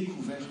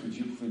découvert que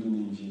Dieu pouvait donner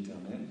une vie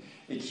éternelle,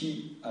 et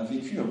qui a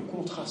vécu un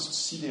contraste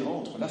sidérant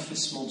entre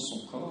l'affaissement de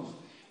son corps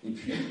et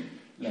puis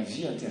la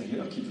vie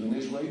intérieure qui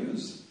devenait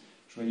joyeuse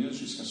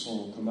jusqu'à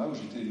son coma, où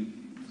j'étais,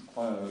 je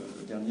crois,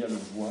 le dernier à le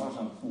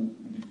voir, où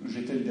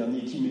j'étais le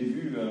dernier qui m'ait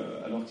vu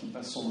alors qu'il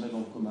sombrait dans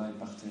le coma et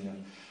partait.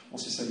 On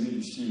s'est salué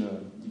du style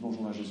 « dis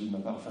bonjour à Jésus de ma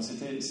part ». Enfin,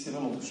 c'était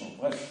vraiment touchant.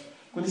 Bref,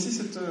 vous connaissez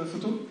cette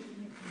photo ?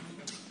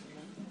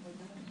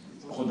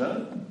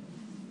 Rodin.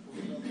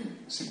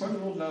 C'est quoi le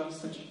nom de la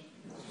statue ?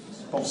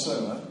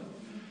 Penseur, hein ?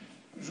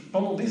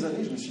 Pendant des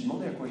années, je me suis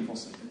demandé à quoi il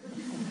pensait.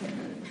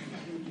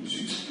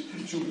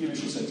 J'ai oublié mes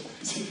chaussettes.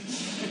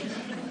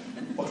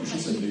 Pas que les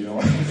chaussettes d'ailleurs.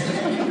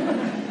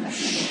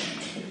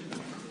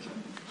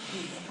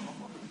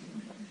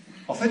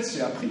 En fait,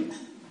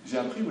 j'ai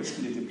appris où est-ce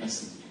qu'il était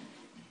placé.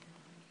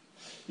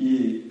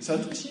 Et c'est un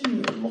tout petit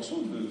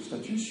morceau de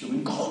statue sur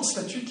une grande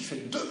statue qui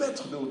fait 2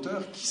 mètres de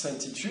hauteur qui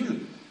s'intitule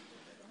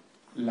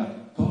 « La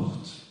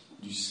porte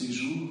du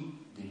séjour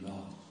des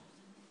morts ».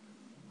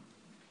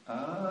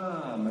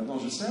 Ah, maintenant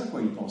je sais à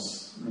quoi il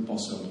pense, le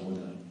penseur de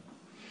Rodin.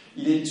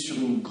 Il est sur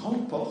une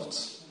grande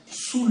porte,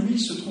 sous lui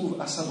se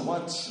trouve à sa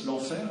droite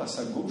l'enfer, à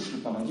sa gauche le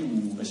paradis,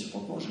 ou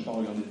réciproquement, je n'ai pas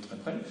regardé de très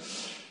près.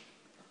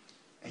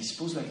 Et il se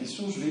pose la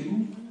question, je vais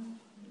où ?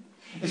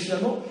 Et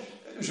finalement,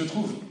 je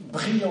trouve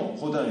brillant,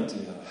 Rodin était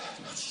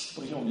un artiste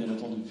brillant bien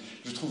entendu,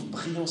 je trouve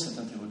brillant cette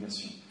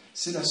interrogation.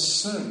 C'est la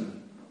seule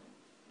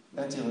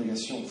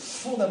interrogation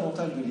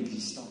fondamentale de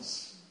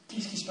l'existence.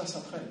 Qu'est-ce qui se passe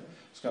après ?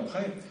 Parce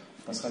qu'après,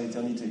 on passera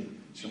l'éternité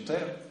sur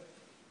Terre,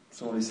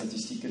 selon les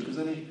statistiques, quelques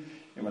années.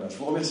 Et voilà, je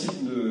vous remercie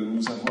de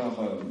nous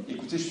avoir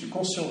écoutés. Je suis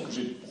conscient que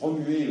j'ai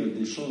remué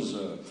des choses,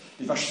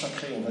 des vaches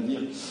sacrées, on va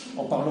dire,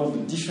 en parlant de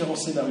différents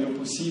scénarios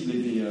possibles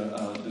et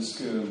de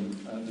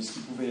ce qui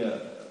pouvait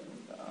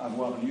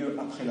avoir lieu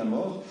après la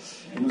mort.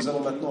 Et nous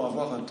allons maintenant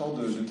avoir un temps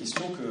de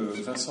questions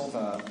que Vincent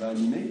va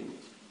animer.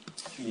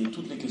 Et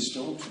toutes les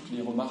questions, toutes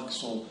les remarques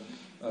sont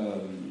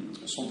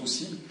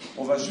possibles.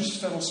 On va juste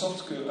faire en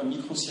sorte qu'un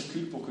micro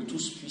circule pour que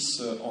tous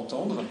puissent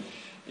entendre.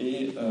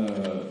 Et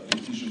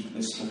puis je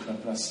laisse donc la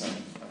place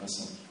à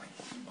Vincent.